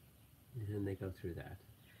 And they go through that.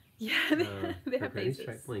 Yeah, they her have granny bases.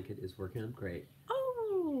 stripe blanket is working out great.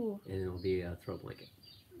 Oh, And it'll be a throw blanket.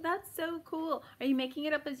 that's so cool. Are you making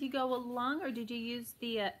it up as you go along, or did you use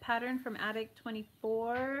the pattern from Attic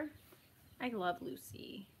 24? I love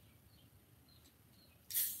Lucy.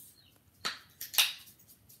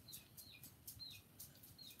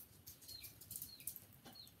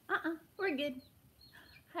 We're good.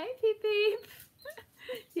 Hi, Peep Peep.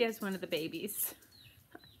 He has one of the babies.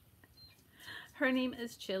 Her name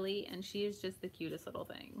is Chili, and she is just the cutest little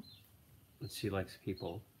thing. She likes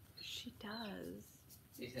people. She does.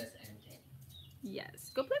 She says MJ.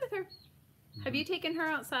 Yes. Go play with her. Have you taken her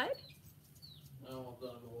outside? No, I'm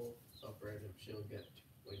gonna go afraid if she'll get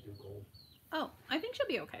way too cold. Oh, I think she'll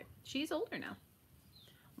be okay. She's older now.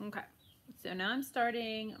 Okay. So now I'm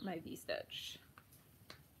starting my V-stitch.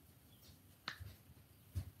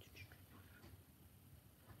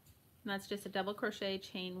 And that's just a double crochet,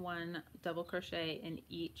 chain one, double crochet in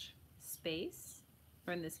each space,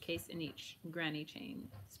 or in this case, in each granny chain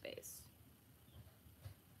space.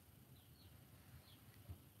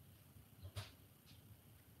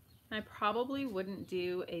 I probably wouldn't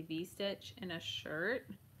do a V-stitch in a shirt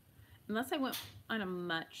unless I went on a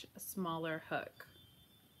much smaller hook.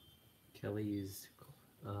 Kelly's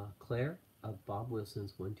Claire of Bob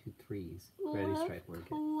Wilson's 1-2-3's granny Love stripe blanket.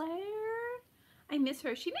 Claire. I miss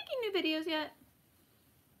her. Is she making new videos yet?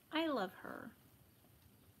 I love her.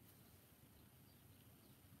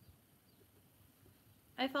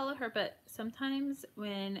 I follow her, but sometimes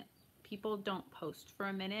when people don't post for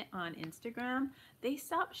a minute on Instagram, they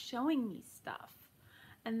stop showing me stuff.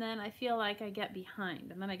 And then I feel like I get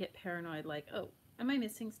behind, and then I get paranoid like, oh, am I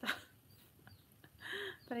missing stuff?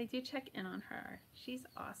 But I do check in on her. She's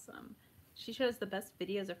awesome. She shows the best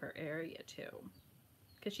videos of her area too,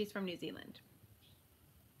 because she's from New Zealand.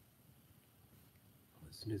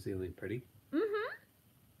 Is New Zealand pretty? Mm-hmm.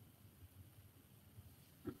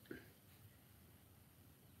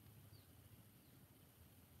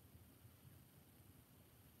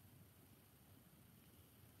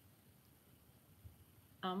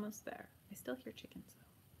 Almost there. I still hear chickens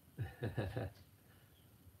though.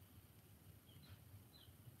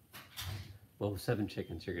 Well, with 7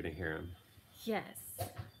 chickens, you're going to hear them. Yes.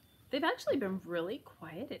 They've actually been really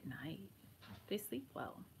quiet at night. They sleep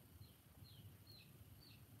well.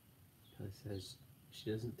 Kelly says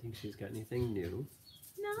she doesn't think she's got anything new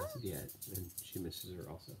No? as of yet, and she misses her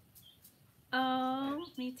also. Oh,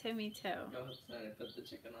 me too, me too. Go outside and put the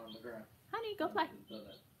chicken on the ground. Honey, go play.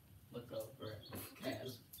 Look over at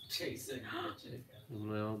Kaz chasing the chicken.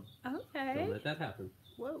 Well, Okay. don't let that happen.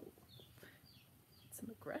 Whoa.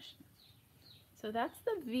 Some aggression. So that's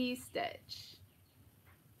the V-stitch,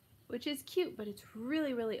 which is cute, but it's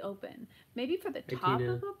really, really open. Maybe for the Hey, top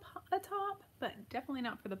Tina. of a top, but definitely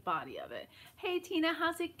not for the body of it. Hey, Tina,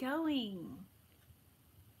 how's it going?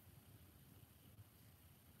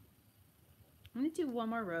 I'm going to do one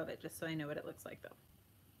more row of it just so I know what it looks like, though.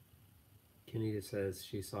 Kenita says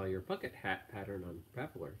she saw your bucket hat pattern on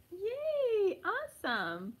Ravelry. Yay!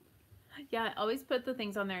 Awesome! Yeah, I always put the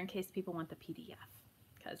things on there in case people want the PDF.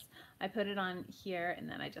 Because I put it on here and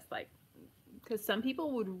then I just like, because some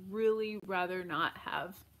people would really rather not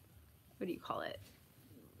have, what do you call it?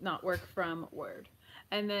 Not work from Word.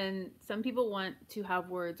 And then some people want to have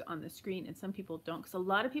words on the screen and some people don't. Because a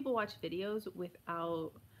lot of people watch videos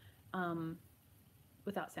without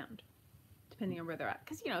sound, depending on where they're at.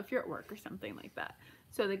 Because, you know, if you're at work or something like that.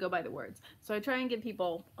 So they go by the words. So I try and give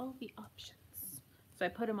people all the options. So I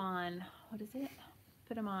put them on, what is it?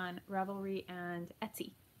 Put them on Ravelry and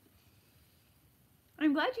Etsy.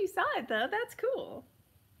 I'm glad you saw it though. That's cool.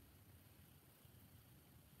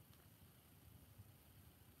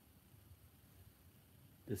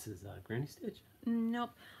 This is granny stitch?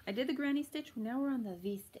 Nope. I did the granny stitch. Now we're on the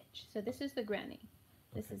V stitch. So this is the granny.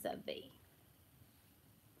 This Okay. is a V.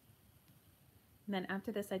 And then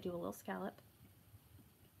after this I do a little scallop,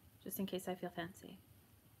 just in case I feel fancy.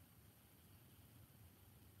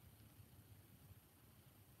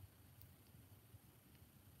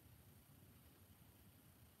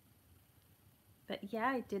 But yeah,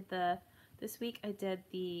 I did this week I did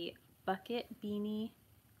the bucket beanie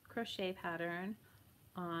crochet pattern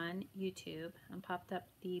on YouTube and popped up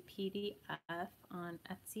the PDF on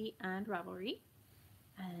Etsy and Ravelry.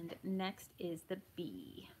 And next is the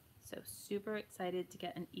bee. So super excited to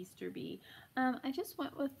get an Easter bee. I just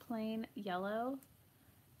went with plain yellow,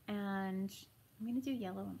 and I'm gonna do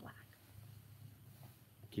yellow and black.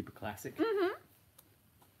 Keep it classic. Mm-hmm.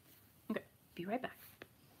 Okay, be right back.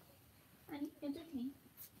 Honey, entertain.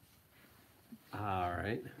 All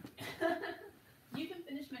right. You can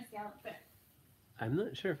finish my scallop first. I'm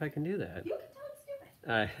not sure if I can do that. You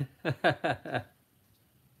can totally do it.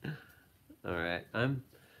 All right.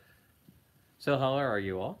 So how are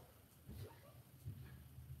you all?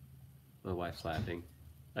 My wife's laughing.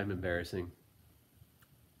 I'm embarrassing.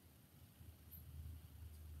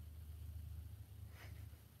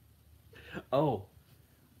 Oh,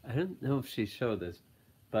 I don't know if she showed this,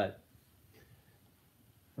 but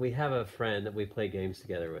we have a friend that we play games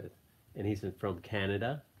together with, and he's from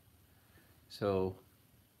Canada. So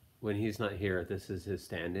when he's not here, this is his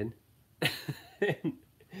stand-in.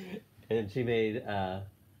 And she made a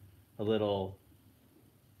little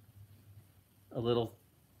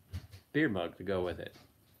beer mug to go with it,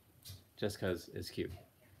 just because it's cute.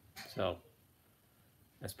 So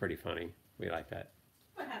that's pretty funny. We like that.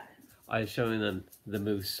 What happened? I was showing them the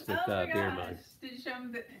moose with the beer mug. Did you show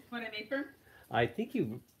them what I made for him? I think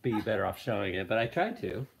you'd be better off showing it, but I tried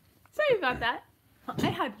to. Sorry about that. I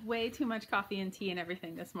had way too much coffee and tea and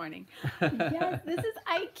everything this morning. Yes, this is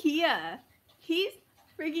IKEA. He's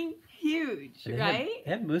freaking huge, They right?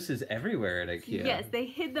 They have mooses everywhere at IKEA. Yes, they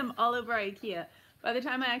hid them all over IKEA. By the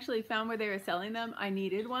time I actually found where they were selling them, I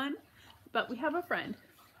needed one. But we have a friend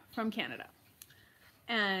from Canada,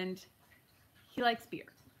 and he likes beer.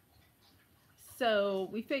 So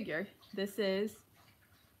we figure this is,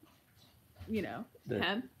 you know,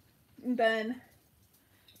 him. And then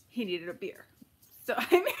he needed a beer. So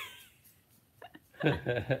I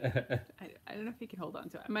don't know if he can hold on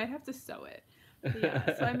to it. I might have to sew it. But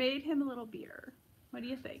yeah, so I made him a little beer. What do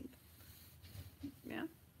you think? Yeah.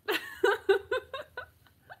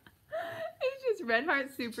 It's just Red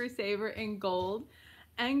Heart Super Saver in gold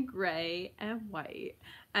and gray and white.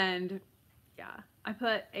 And yeah, I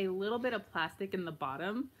put a little bit of plastic in the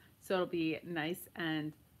bottom so it'll be nice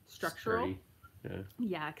and structural. Sturdy. Yeah.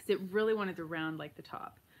 Yeah, because it really wanted to round like the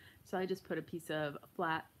top. So I just put a piece of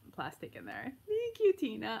flat plastic in there. Thank you,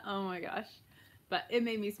 Tina. Oh my gosh. But it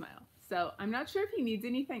made me smile. So I'm not sure if he needs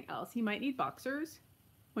anything else. He might need boxers.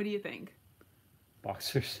 What do you think?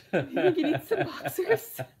 Boxers. You think he needs some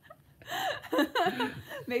boxers?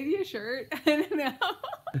 Maybe a shirt? I don't know.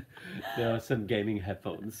 No, some gaming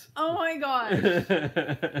headphones. Oh my gosh.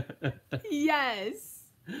 Yes.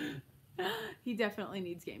 He definitely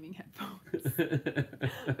needs gaming headphones.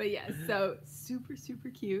 But yeah, so super, super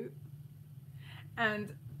cute.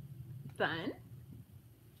 And then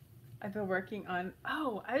I've been working on,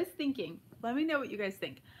 I was thinking, let me know what you guys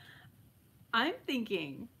think. I'm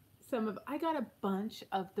thinking I got a bunch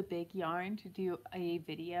of the big yarn to do a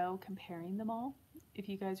video comparing them all. If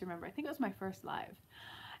you guys remember, I think it was my first live.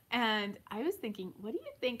 And I was thinking, what do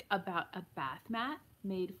you think about a bath mat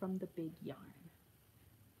made from the big yarn?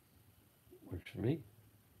 Works for me.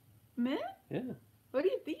 Meh? Yeah. What do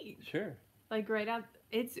you think? Sure. Like right out,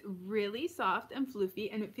 it's really soft and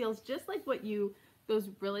floofy, and it feels just like those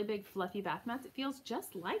really big fluffy bath mats. It feels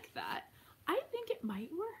just like that. I think it might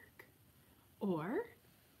work. Or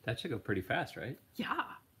That should go pretty fast, right? yeah,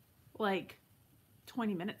 like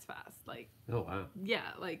 20 minutes fast. Like, Oh, wow.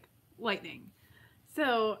 yeah, like lightning.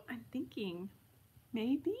 So I'm thinking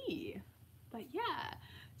maybe, but yeah.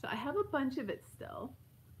 So I have a bunch of it still,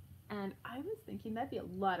 and I was thinking that'd be a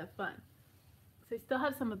lot of fun. So I still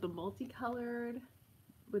have some of the multicolored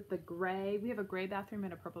with the gray. We have a gray bathroom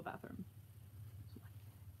and a purple bathroom.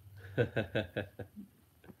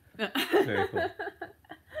 Very cool.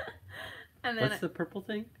 And then What's the purple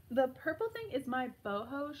thing? the purple thing is my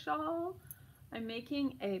boho shawl. I'm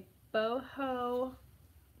making a boho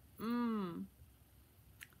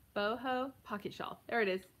pocket shawl. There it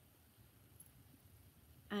is.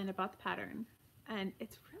 And I bought the pattern, and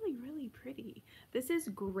it's really, really pretty. This is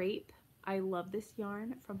grape. I love this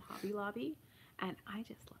yarn from Hobby Lobby, and I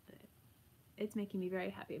just love it. It's making me very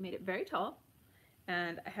happy. I made it very tall,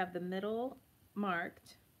 and I have the middle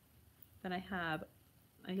marked. Then I have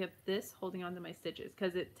this holding on to my stitches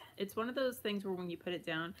because it's one of those things where when you put it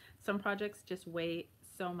down, some projects just weigh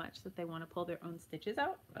so much that they want to pull their own stitches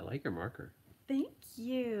out. I like your marker. Thank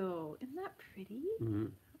you. Isn't that pretty? Mm-hmm.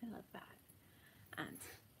 I love that. And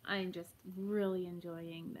I'm just really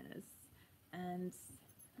enjoying this. And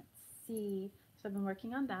let's see. So I've been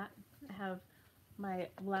working on that. I have my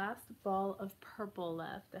last ball of purple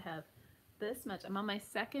left. I have this much. I'm on my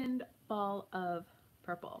second ball of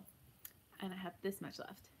purple. And I have this much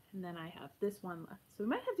left. And then I have this one left. So we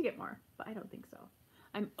might have to get more, but I don't think so.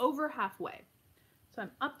 I'm over halfway. So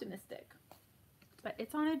I'm optimistic. But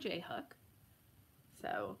it's on a J-hook.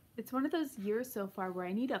 So it's one of those years so far where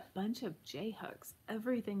I need a bunch of J-hooks.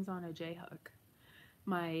 Everything's on a J-hook.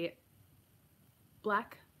 My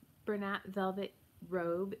black Bernat velvet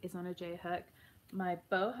robe is on a J-hook. My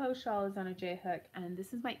boho shawl is on a J-hook. And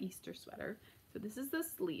this is my Easter sweater. So this is the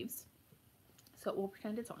sleeves. So we'll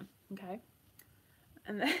pretend it's on, okay?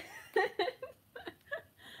 And then,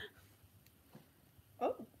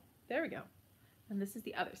 oh, there we go. And this is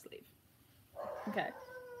the other sleeve, okay?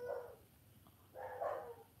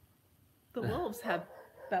 The wolves have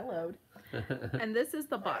bellowed. And this is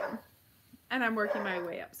the bottom. And I'm working my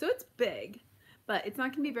way up. So it's big, but it's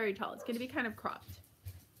not gonna be very tall. It's gonna be kind of cropped.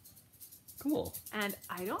 Cool. And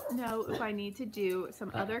I don't know if I need to do some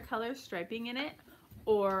other color striping in it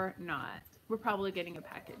or not. We're probably getting a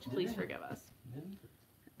package. Please forgive us.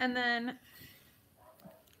 And then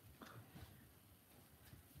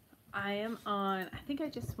I am on, I think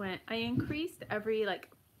I increased every like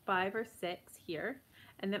 5 or 6 here.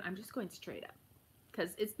 And then I'm just going straight up because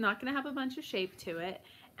it's not going to have a bunch of shape to it.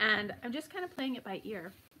 And I'm just kind of playing it by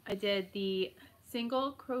ear. I did the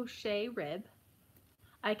single crochet rib.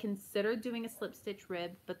 I considered doing a slip stitch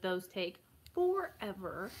rib, but those take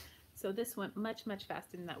forever. So this went much, much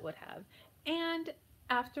faster than that would have. And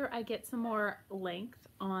after I get some more length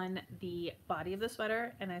on the body of the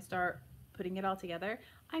sweater and I start putting it all together,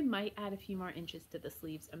 I might add a few more inches to the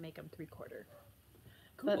sleeves and make them 3/4.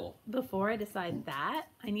 Cool. But before I decide that,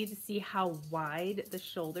 I need to see how wide the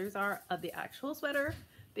shoulders are of the actual sweater,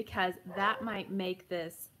 because that might make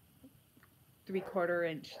this 3/4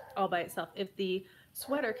 inch all by itself. If the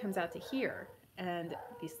sweater comes out to here and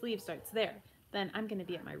the sleeve starts there, then I'm going to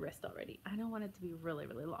be at my wrist already. I don't want it to be really,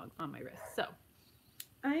 really long on my wrist. So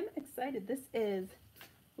I'm excited. This is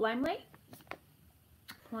Limelight. I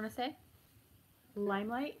want to say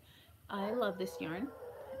Limelight. I love this yarn.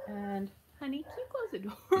 And honey, can you close the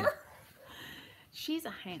door? Yeah. She's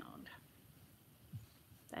a hound.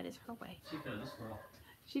 That is her way. She found a squirrel.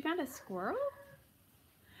 She found a squirrel?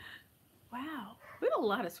 Wow. We have a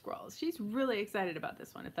lot of squirrels. She's really excited about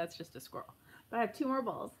this one, if that's just a squirrel. But I have 2 more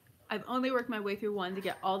balls. I've only worked my way through one to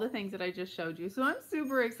get all the things that I just showed you. So I'm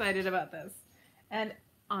super excited about this. And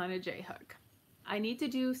on a J-hook. I need to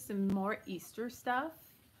do some more Easter stuff.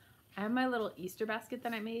 I have my little Easter basket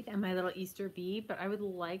that I made and my little Easter bee, but I would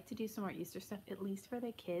like to do some more Easter stuff, at least for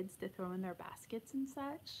the kids to throw in their baskets and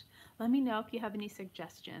such. Let me know if you have any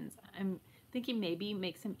suggestions. I'm thinking maybe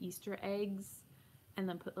make some Easter eggs and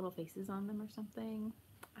then put little faces on them or something.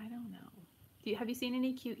 I don't know. Have you seen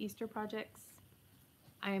any cute Easter projects?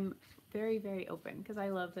 I'm very, very open because I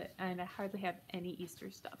love it and I hardly have any Easter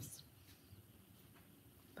stuffs.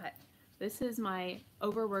 But this is my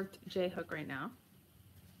overworked J-hook right now.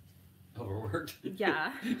 Overworked?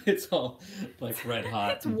 Yeah. It's all like red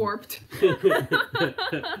hot. It's warped.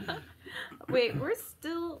 Wait,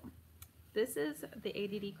 this is the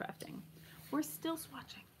ADD crafting. We're still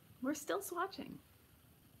swatching. We're still swatching.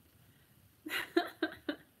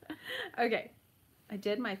 Okay, I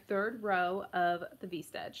did my 3rd row of the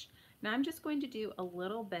V-stitch. Now I'm just going to do a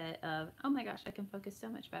little bit of, oh my gosh, I can focus so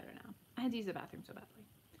much better now. I had to use the bathroom so badly.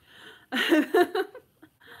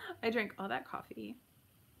 I drank all that coffee.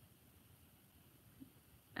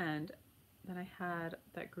 And then I had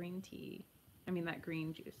that green tea. I mean, that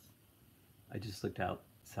green juice. I just looked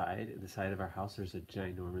outside. At the side of our house, there's a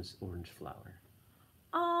ginormous orange flower.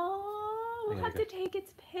 Oh, we'll have to take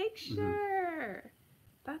its picture. Mm-hmm.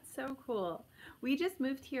 That's so cool. We just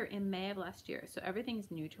moved here in May of last year, so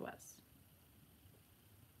everything's new to us.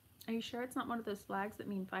 Are you sure it's not one of those flags that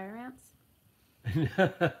mean fire ants?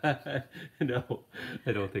 No,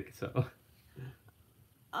 I don't think so.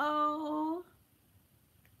 Oh.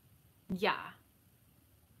 Yeah.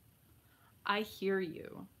 I hear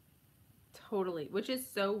you. Totally. Which is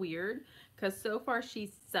so weird because so far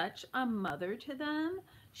she's such a mother to them.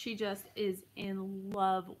 She just is in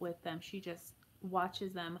love with them. She just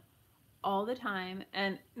watches them all the time,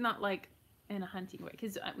 and not like in a hunting way,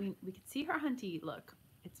 because we could see her hunty look.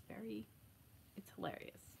 It's very It's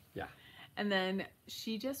hilarious. Yeah. And then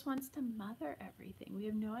she just wants to mother everything. We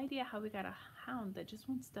have no idea how we got a hound that just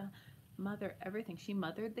wants to mother everything. She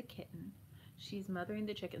mothered the kitten. She's mothering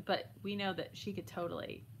the chicken. But we know that she could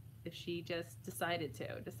totally, if she just decided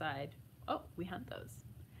to, oh, we hunt those.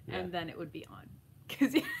 Yeah. And then it would be on.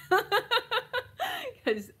 Because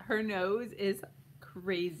her nose is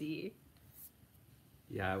crazy.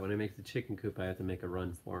 Yeah, when I make the chicken coop, I have to make a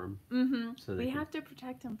run for them. Mm-hmm. So we have to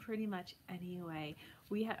protect them pretty much anyway.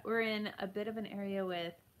 We're in a bit of an area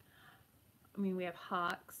with, we have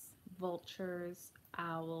hawks, vultures,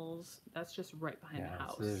 owls. That's just right behind the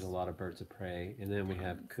house. So there's a lot of birds of prey. And then we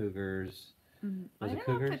have cougars. Mm-hmm. I don't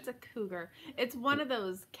cougars? know if it's a cougar. It's one of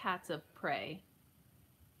those cats of prey.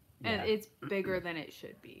 And it's bigger than it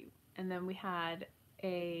should be. And then we had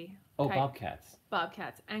bobcats.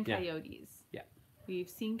 Bobcats and coyotes. Yeah. We've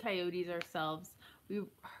seen coyotes ourselves.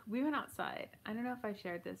 We went outside. I don't know if I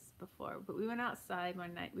shared this before, but we went outside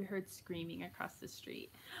one night. We heard screaming across the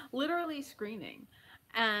street. Literally screaming.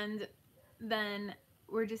 And then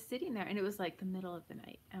we're just sitting there, and it was like the middle of the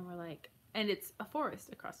night. And we're like, and it's a forest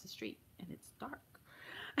across the street, and it's dark.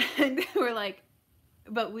 And we're like,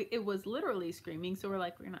 but it was literally screaming, so we're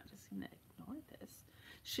like, we're not just going to ignore this.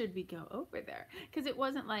 Should we go over there? Because it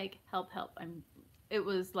wasn't like, help, help. It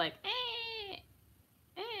was like,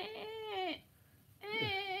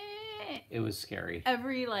 It was scary.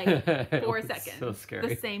 Every like 4 seconds. So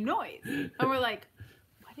scary. The same noise. And we're like,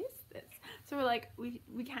 what is this? So we're like,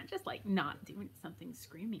 we can't just like not do something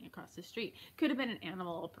screaming across the street. Could have been an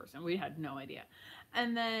animal or a person. We had no idea.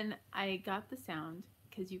 And then I got the sound,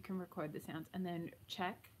 because you can record the sounds, and then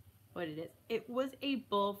check what it is. It was a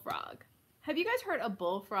bullfrog. Have you guys heard a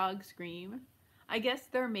bullfrog scream? I guess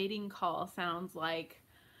their mating call sounds like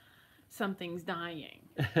something's dying,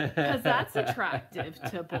 because that's attractive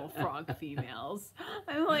to bullfrog females.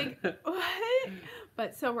 I'm like, what?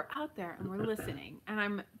 But so we're out there and we're listening, and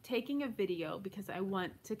I'm taking a video because I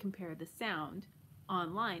want to compare the sound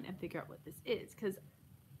online and figure out what this is, because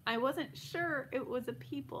I wasn't sure it was a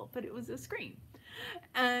people, but it was a scream.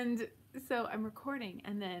 And so I'm recording,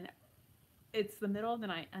 and then it's the middle of the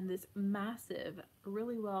night, and this massive,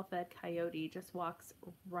 really well-fed coyote just walks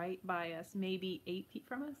right by us, maybe 8 feet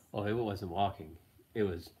from us. Oh, it wasn't walking. It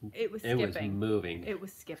was skipping. It was moving. It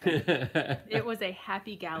was skipping. It was a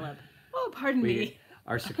happy gallop. Oh, pardon me.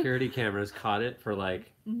 Our security cameras caught it for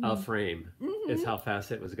like a frame. Is how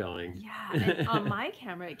fast it was going. Yeah, and on my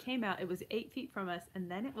camera, it came out, it was 8 feet from us,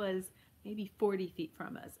 and then it was maybe 40 feet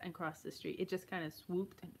from us and crossed the street. It just kind of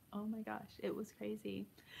swooped, and oh my gosh, it was crazy.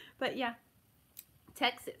 But yeah.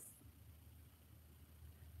 Texas.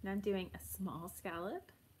 Now I'm doing a small scallop.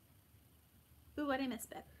 Ooh, what I missed,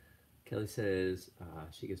 Beth? Kelly says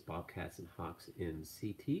she gets bobcats and hawks in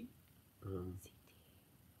CT. CT.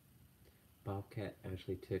 Bobcat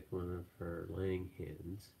actually took one of her laying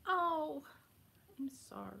hens. Oh, I'm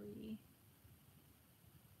sorry.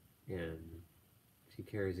 And she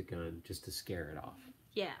carries a gun just to scare it off.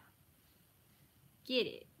 Yeah. Get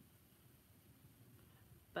it.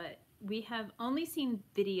 But we have only seen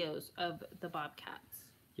videos of the bobcats.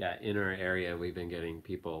 Yeah, in our area, we've been getting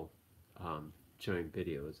people showing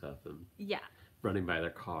videos of them. Yeah. Running by their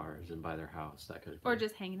cars and by their house, that kind of thing. Or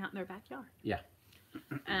just hanging out in their backyard. Yeah.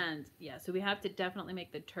 And yeah, so we have to definitely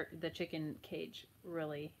make the chicken cage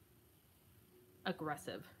really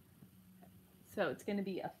aggressive. So it's going to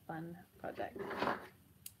be a fun project.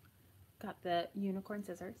 Got the unicorn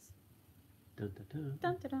scissors. Dun, dun, dun.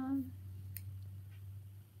 Dun, dun, dun.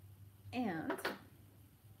 And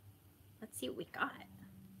let's see what we got.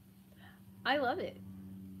 I love it.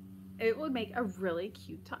 It would make a really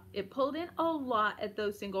cute top. It pulled in a lot at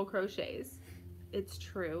those single crochets. It's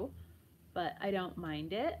true, but I don't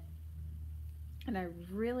mind it. And I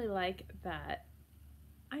really like that.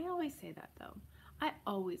 I always say that though. I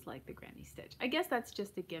always like the granny stitch. I guess that's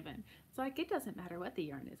just a given. It's like, it doesn't matter what the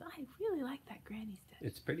yarn is. I really like that granny stitch.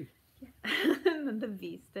 It's pretty. Yeah. And then the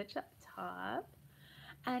V-stitch up top.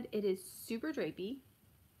 And it is super drapey.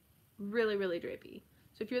 Really, really drapey.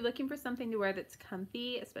 So if you're looking for something to wear that's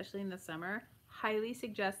comfy, especially in the summer, highly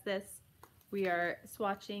suggest this. We are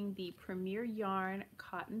swatching the Premier Yarn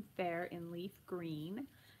Cotton Fair in leaf green.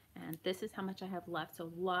 And this is how much I have left.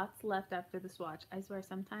 So lots left after the swatch. I swear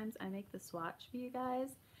sometimes I make the swatch for you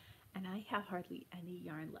guys and I have hardly any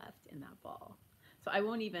yarn left in that ball. So I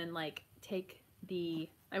won't even like take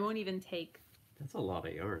That's a lot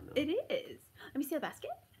of yarn though. It is. Let me see the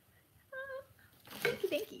basket. Thank you,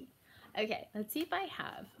 thank you. Okay, let's see if I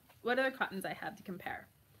have, what other cottons I have to compare.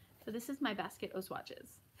 So this is my basket of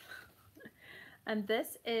swatches. And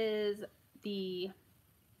this is the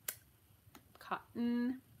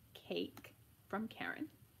Cotton Cake from Karen.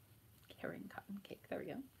 Karen Cotton Cake, there we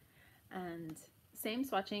go. And same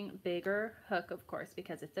swatching, bigger hook, of course,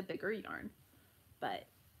 because it's a bigger yarn, but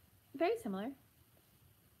very similar.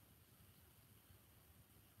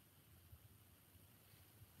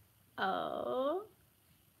 Oh,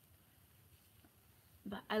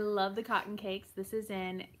 but I love the cotton cakes. This is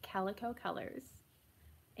in Calico Colors.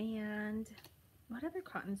 And what other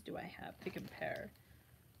cottons do I have to compare?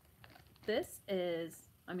 This is,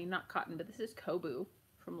 I mean, not cotton, but this is Kobu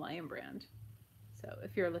from Lion Brand. So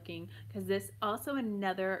if you're looking, because this also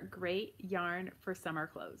another great yarn for summer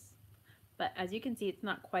clothes. But as you can see, it's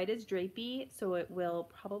not quite as drapey, so it will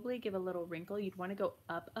probably give a little wrinkle. You'd want to go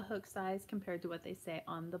up a hook size compared to what they say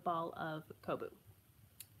on the ball of Kobu.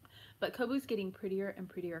 But Kobu's getting prettier and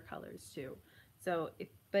prettier colors too. So,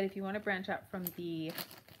 if you want to branch out from the,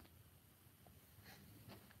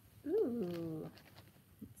 ooh,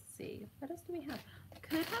 let's see, what else do we have?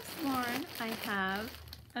 Could have sworn I have,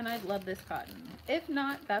 and I love this cotton. If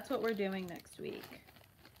not, that's what we're doing next week.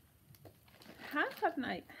 How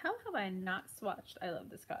have I not swatched I love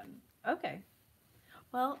this cotton? Okay.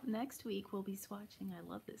 Well, next week we'll be swatching I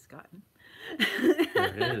love this cotton. There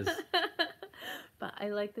it is. But I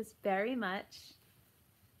like this very much.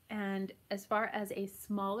 And as far as a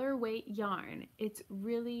smaller weight yarn, it's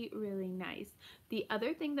really, really nice. The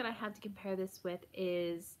other thing that I have to compare this with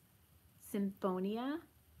is Symphonia,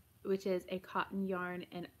 which is a cotton yarn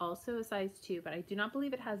and also a size 2, but I do not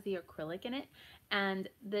believe it has the acrylic in it. And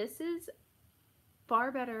this is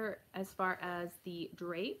far better as far as the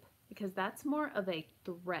drape, because that's more of a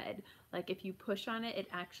thread. Like if you push on it, it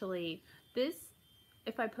actually,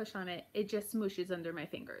 if I push on it, it just smooshes under my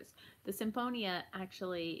fingers. The Symphonia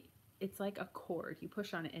actually, it's like a cord. You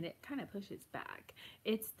push on it and it kind of pushes back.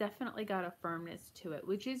 It's definitely got a firmness to it,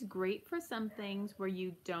 which is great for some things where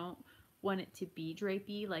you don't want it to be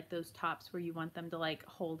drapey, like those tops where you want them to like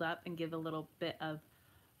hold up and give a little bit of,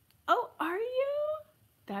 oh, are you?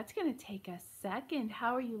 That's gonna take a second.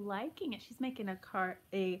 How are you liking it? She's making a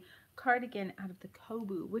cardigan out of the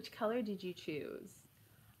Kobu. Which color did you choose?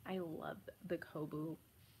 I love the Kobu.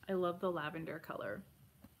 I love the lavender color.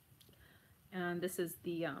 And this is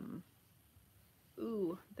the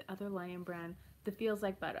the other Lion Brand. The Feels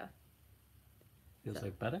Like Butter. Feels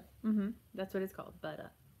like butter? Mm-hmm. That's what it's called.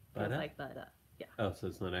 Butter. Butter? Feels like butter. Yeah. Oh, so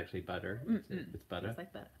it's not actually butter. It's butter? Feels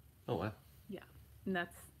like butter. Oh, wow. Yeah. And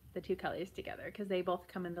that's the two colors together because they both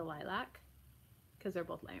come in the lilac because they're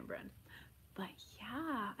both Lion Brand. But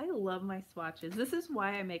yeah, I love my swatches. This is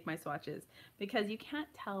why I make my swatches, because you can't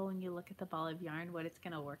tell when you look at the ball of yarn what it's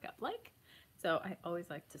going to work up like. So I always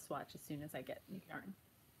like to swatch as soon as I get new yarn.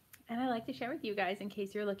 And I like to share with you guys in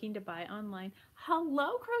case you're looking to buy online.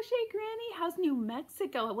 Hello, Crochet Granny. How's New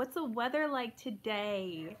Mexico? What's the weather like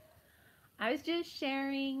today? I was just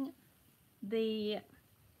sharing the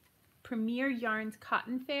Premier Yarns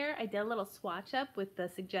Cotton Fair. I did a little swatch up with the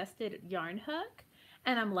suggested yarn hook,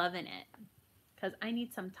 and I'm loving it because I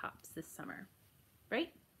need some tops this summer,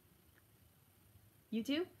 right? You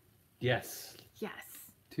too? Yes. Yes.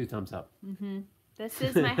 2 thumbs up. Mm-hmm. This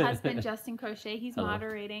is my husband, Justin Crochet. He's Hello.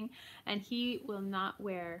 moderating, and he will not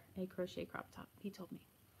wear a crochet crop top. He told me.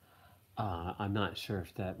 I'm not sure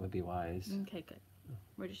if that would be wise. Okay, good.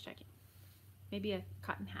 We're just checking. Maybe a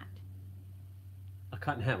cotton hat. A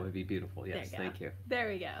cotton hat would be beautiful. Yes, thank you. There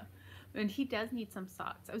we go. And he does need some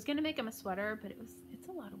socks. I was gonna make him a sweater, but it's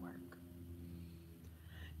a lot of work.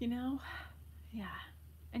 You know? Yeah.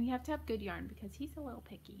 And you have to have good yarn because he's a little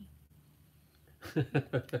picky.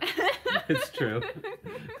 It's true.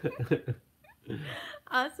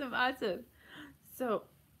 Awesome, awesome. So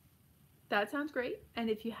that sounds great. And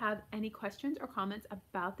if you have any questions or comments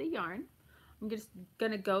about the yarn, I'm just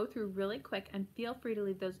gonna go through really quick, and feel free to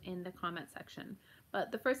leave those in the comment section.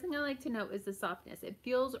 But the first thing I like to note is the softness. It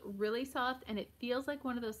feels really soft, and it feels like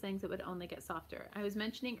one of those things that would only get softer. I was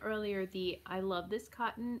mentioning earlier I love this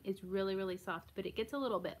cotton is really, really soft, but it gets a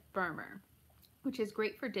little bit firmer, which is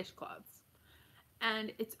great for dishcloths.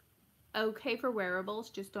 And it's okay for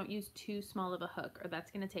wearables, just don't use too small of a hook or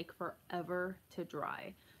that's gonna take forever to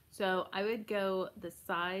dry. So I would go the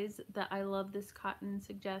size that I love this cotton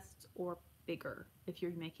suggests, or bigger if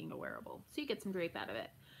you're making a wearable, so you get some drape out of it.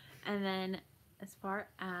 And then as far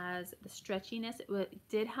as the stretchiness, it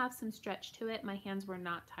did have some stretch to it. My hands were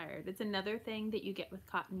not tired. It's another thing that you get with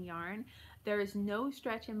cotton yarn. There is no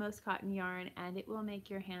stretch in most cotton yarn, and it will make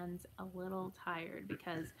your hands a little tired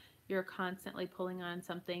because you're constantly pulling on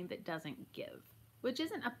something that doesn't give, which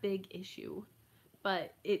isn't a big issue,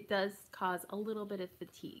 but it does cause a little bit of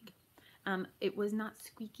fatigue. It was not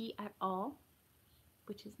squeaky at all,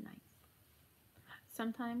 which is nice.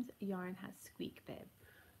 Sometimes yarn has squeak, babe.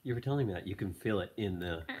 You were telling me that you can feel it in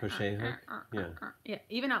the crochet hook. Yeah. Yeah,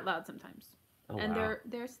 even out loud sometimes. Oh, And wow.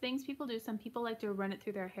 there's things people do. Some people like to run it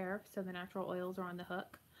through their hair so the natural oils are on the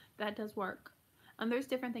hook. That does work. And there's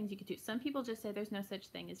different things you could do. Some people just say there's no such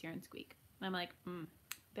thing as yarn squeak. And I'm like,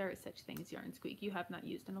 there is such thing as yarn squeak. You have not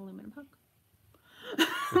used an aluminum hook.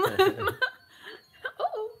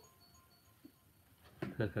 Oh,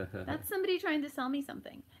 that's somebody trying to sell me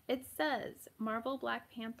something. It says Marvel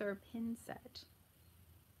Black Panther pin set.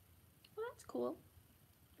 Well, that's cool.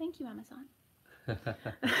 Thank you, Amazon.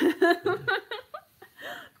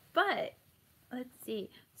 But let's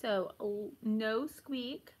see. So no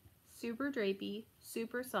squeak, super drapey,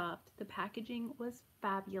 super soft. The packaging was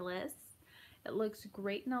fabulous. It looks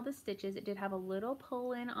great in all the stitches. It did have a little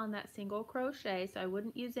pull in on that single crochet, so I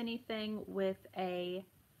wouldn't use anything with a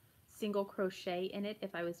single crochet in it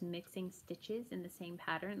if I was mixing stitches in the same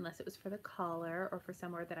pattern, unless it was for the collar or for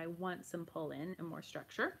somewhere that I want some pull in and more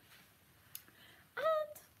structure.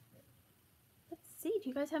 And let's see, do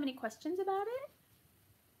you guys have any questions about it?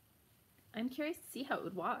 I'm curious to see how it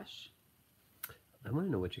would wash. I want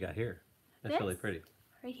to know what you got here. That's really pretty.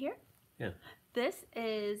 Right here? Yeah. This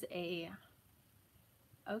is a,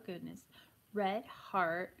 oh goodness, red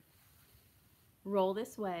heart, roll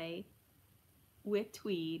this way with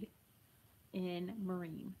tweed in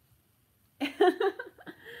marine.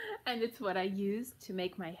 And it's what I used to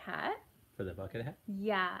make my hat. For the bucket hat?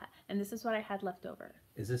 Yeah, and this is what I had left over.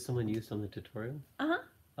 Is this someone used on the tutorial? Uh-huh.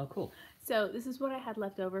 Oh, cool. So this is what I had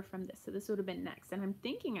left over from this. So this would have been next. And I'm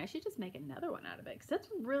thinking I should just make another one out of it because that's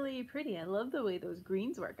really pretty. I love the way those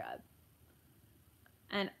greens work out.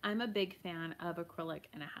 And I'm a big fan of acrylic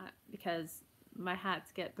in a hat because my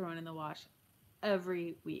hats get thrown in the wash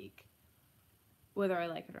every week, whether I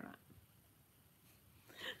like it or not.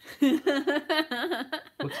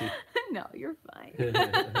 Whoopsie. No, you're fine.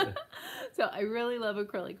 So I really love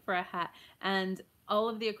acrylic for a hat. And all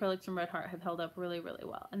of the acrylics from Red Heart have held up really, really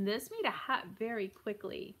well. And this made a hat very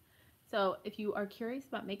quickly. So if you are curious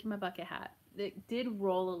about making my bucket hat, it did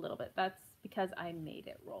roll a little bit. That's because I made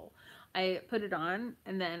it roll. I put it on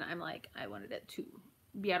and then I'm like, I wanted it to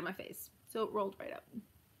be out of my face. So it rolled right up.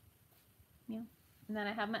 Yeah. And then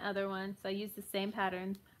I have my other one. So I used the same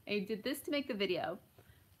pattern. I did this to make the video.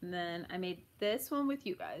 And then I made this one with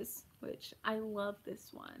you guys, which I love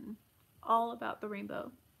this one. All about the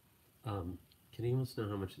rainbow. Can anyone know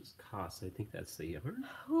how much this costs? I think that's the yarn.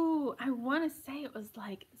 Ooh, I want to say it was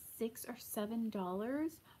like $6 or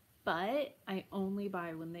 $7, but I only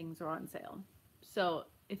buy when things are on sale. So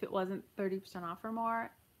if it wasn't 30% off or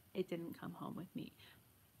more, it didn't come home with me.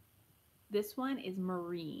 This one is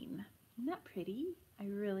marine. Isn't that pretty? I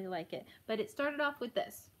really like it. But it started off with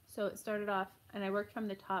this. So it started off, and I worked from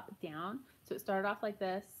the top down. So it started off like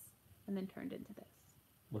this, and then turned into this.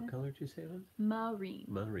 What color did you say it was? Marine.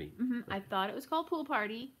 Marine. Okay. I thought it was called Pool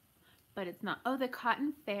Party, but it's not. Oh, the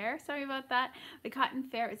Cotton Fair. Sorry about that. The Cotton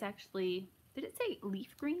Fair is actually, did it say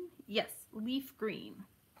leaf green? Yes, leaf green.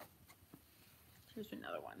 Here's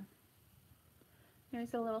another one.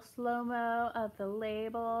 There's a little slow-mo of the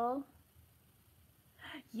label.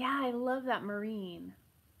 Yeah, I love that marine.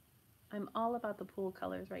 I'm all about the pool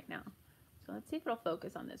colors right now. So let's see if it'll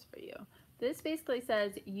focus on this for you. This basically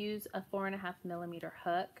says use a 4.5mm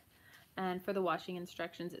hook. And for the washing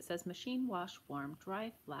instructions, it says machine wash, warm,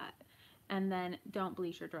 dry, flat. And then don't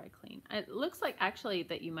bleach or dry clean. It looks like actually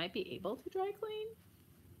that you might be able to dry clean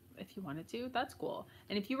if you wanted to. That's cool.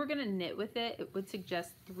 And if you were gonna knit with it, it would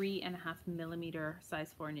suggest 3.5mm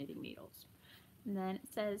size 4 knitting needles. And then it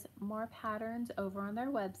says more patterns over on their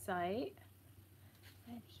website.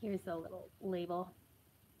 And here's a little label.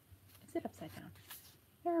 Is it upside down?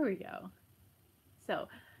 There we go. So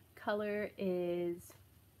color is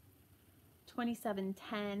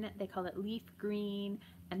 2710. They call it leaf green.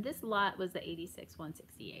 And this lot was the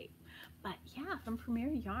 86-168. But yeah, from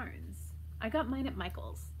Premier Yarns. I got mine at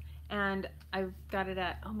Michael's. And I got it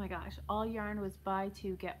at, oh my gosh, all yarn was buy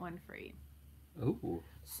two, get one free. Ooh.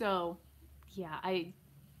 So yeah,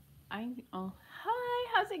 oh, hi,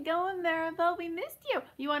 how's it going there, Maribel? We missed you.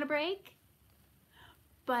 You want a break?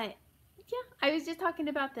 But yeah, I was just talking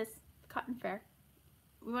about this cotton fair.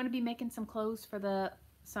 We want to be making some clothes for the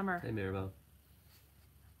summer. Hey, Maribel.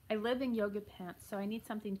 I live in yoga pants, so I need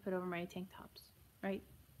something to put over my tank tops, right?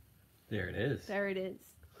 There it is. There it is.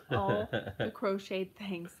 All the crocheted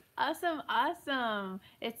things. Awesome, awesome.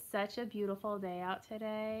 It's such a beautiful day out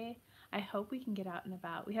today. I hope we can get out and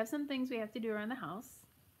about. We have some things we have to do around the house.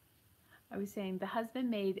 I was saying the husband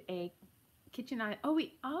made a kitchen eye. Oh,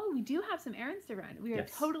 we do have some errands to run. We are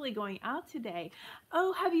totally going out today.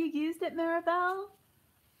 Oh, have you used it, Maribel?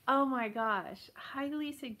 Oh my gosh,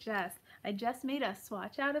 highly suggest. I just made a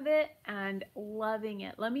swatch out of it and loving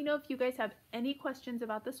it. Let me know if you guys have any questions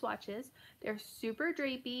about the swatches. They're super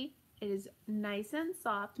drapey. It is nice and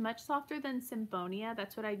soft, much softer than Symphonia.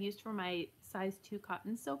 That's what I've used for my size 2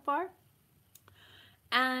 cotton so far.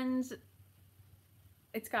 And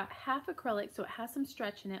it's got half acrylic, so it has some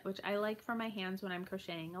stretch in it, which I like for my hands when I'm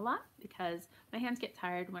crocheting a lot because my hands get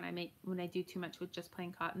tired when I do too much with just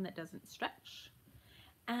plain cotton that doesn't stretch.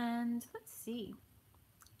 And let's see.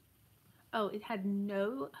 Oh, it had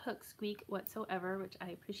no hook squeak whatsoever, which I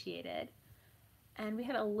appreciated. And we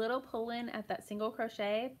had a little pull-in at that single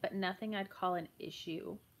crochet, but nothing I'd call an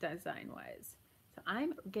issue design-wise. So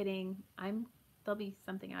there'll be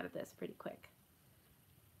something out of this pretty quick.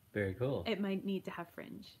 Very cool. It might need to have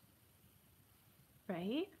fringe,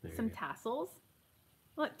 right? Some tassels.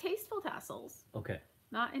 Look, tasteful tassels. Okay.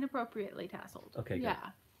 Not inappropriately tasseled. Okay, good. Yeah.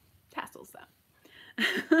 Tassels,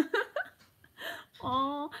 though.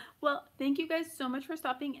 Oh, well, thank you guys so much for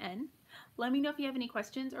stopping in. Let me know if you have any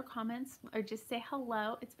questions or comments or just say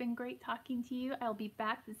hello. It's been great talking to you. I'll be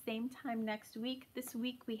back the same time next week. This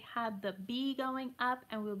week we had the bee going up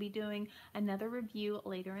and we'll be doing another review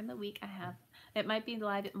later in the week. It might be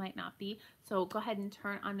live, it might not be. So go ahead and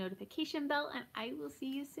turn on notification bell and I will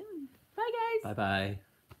see you soon. Bye guys. Bye-bye.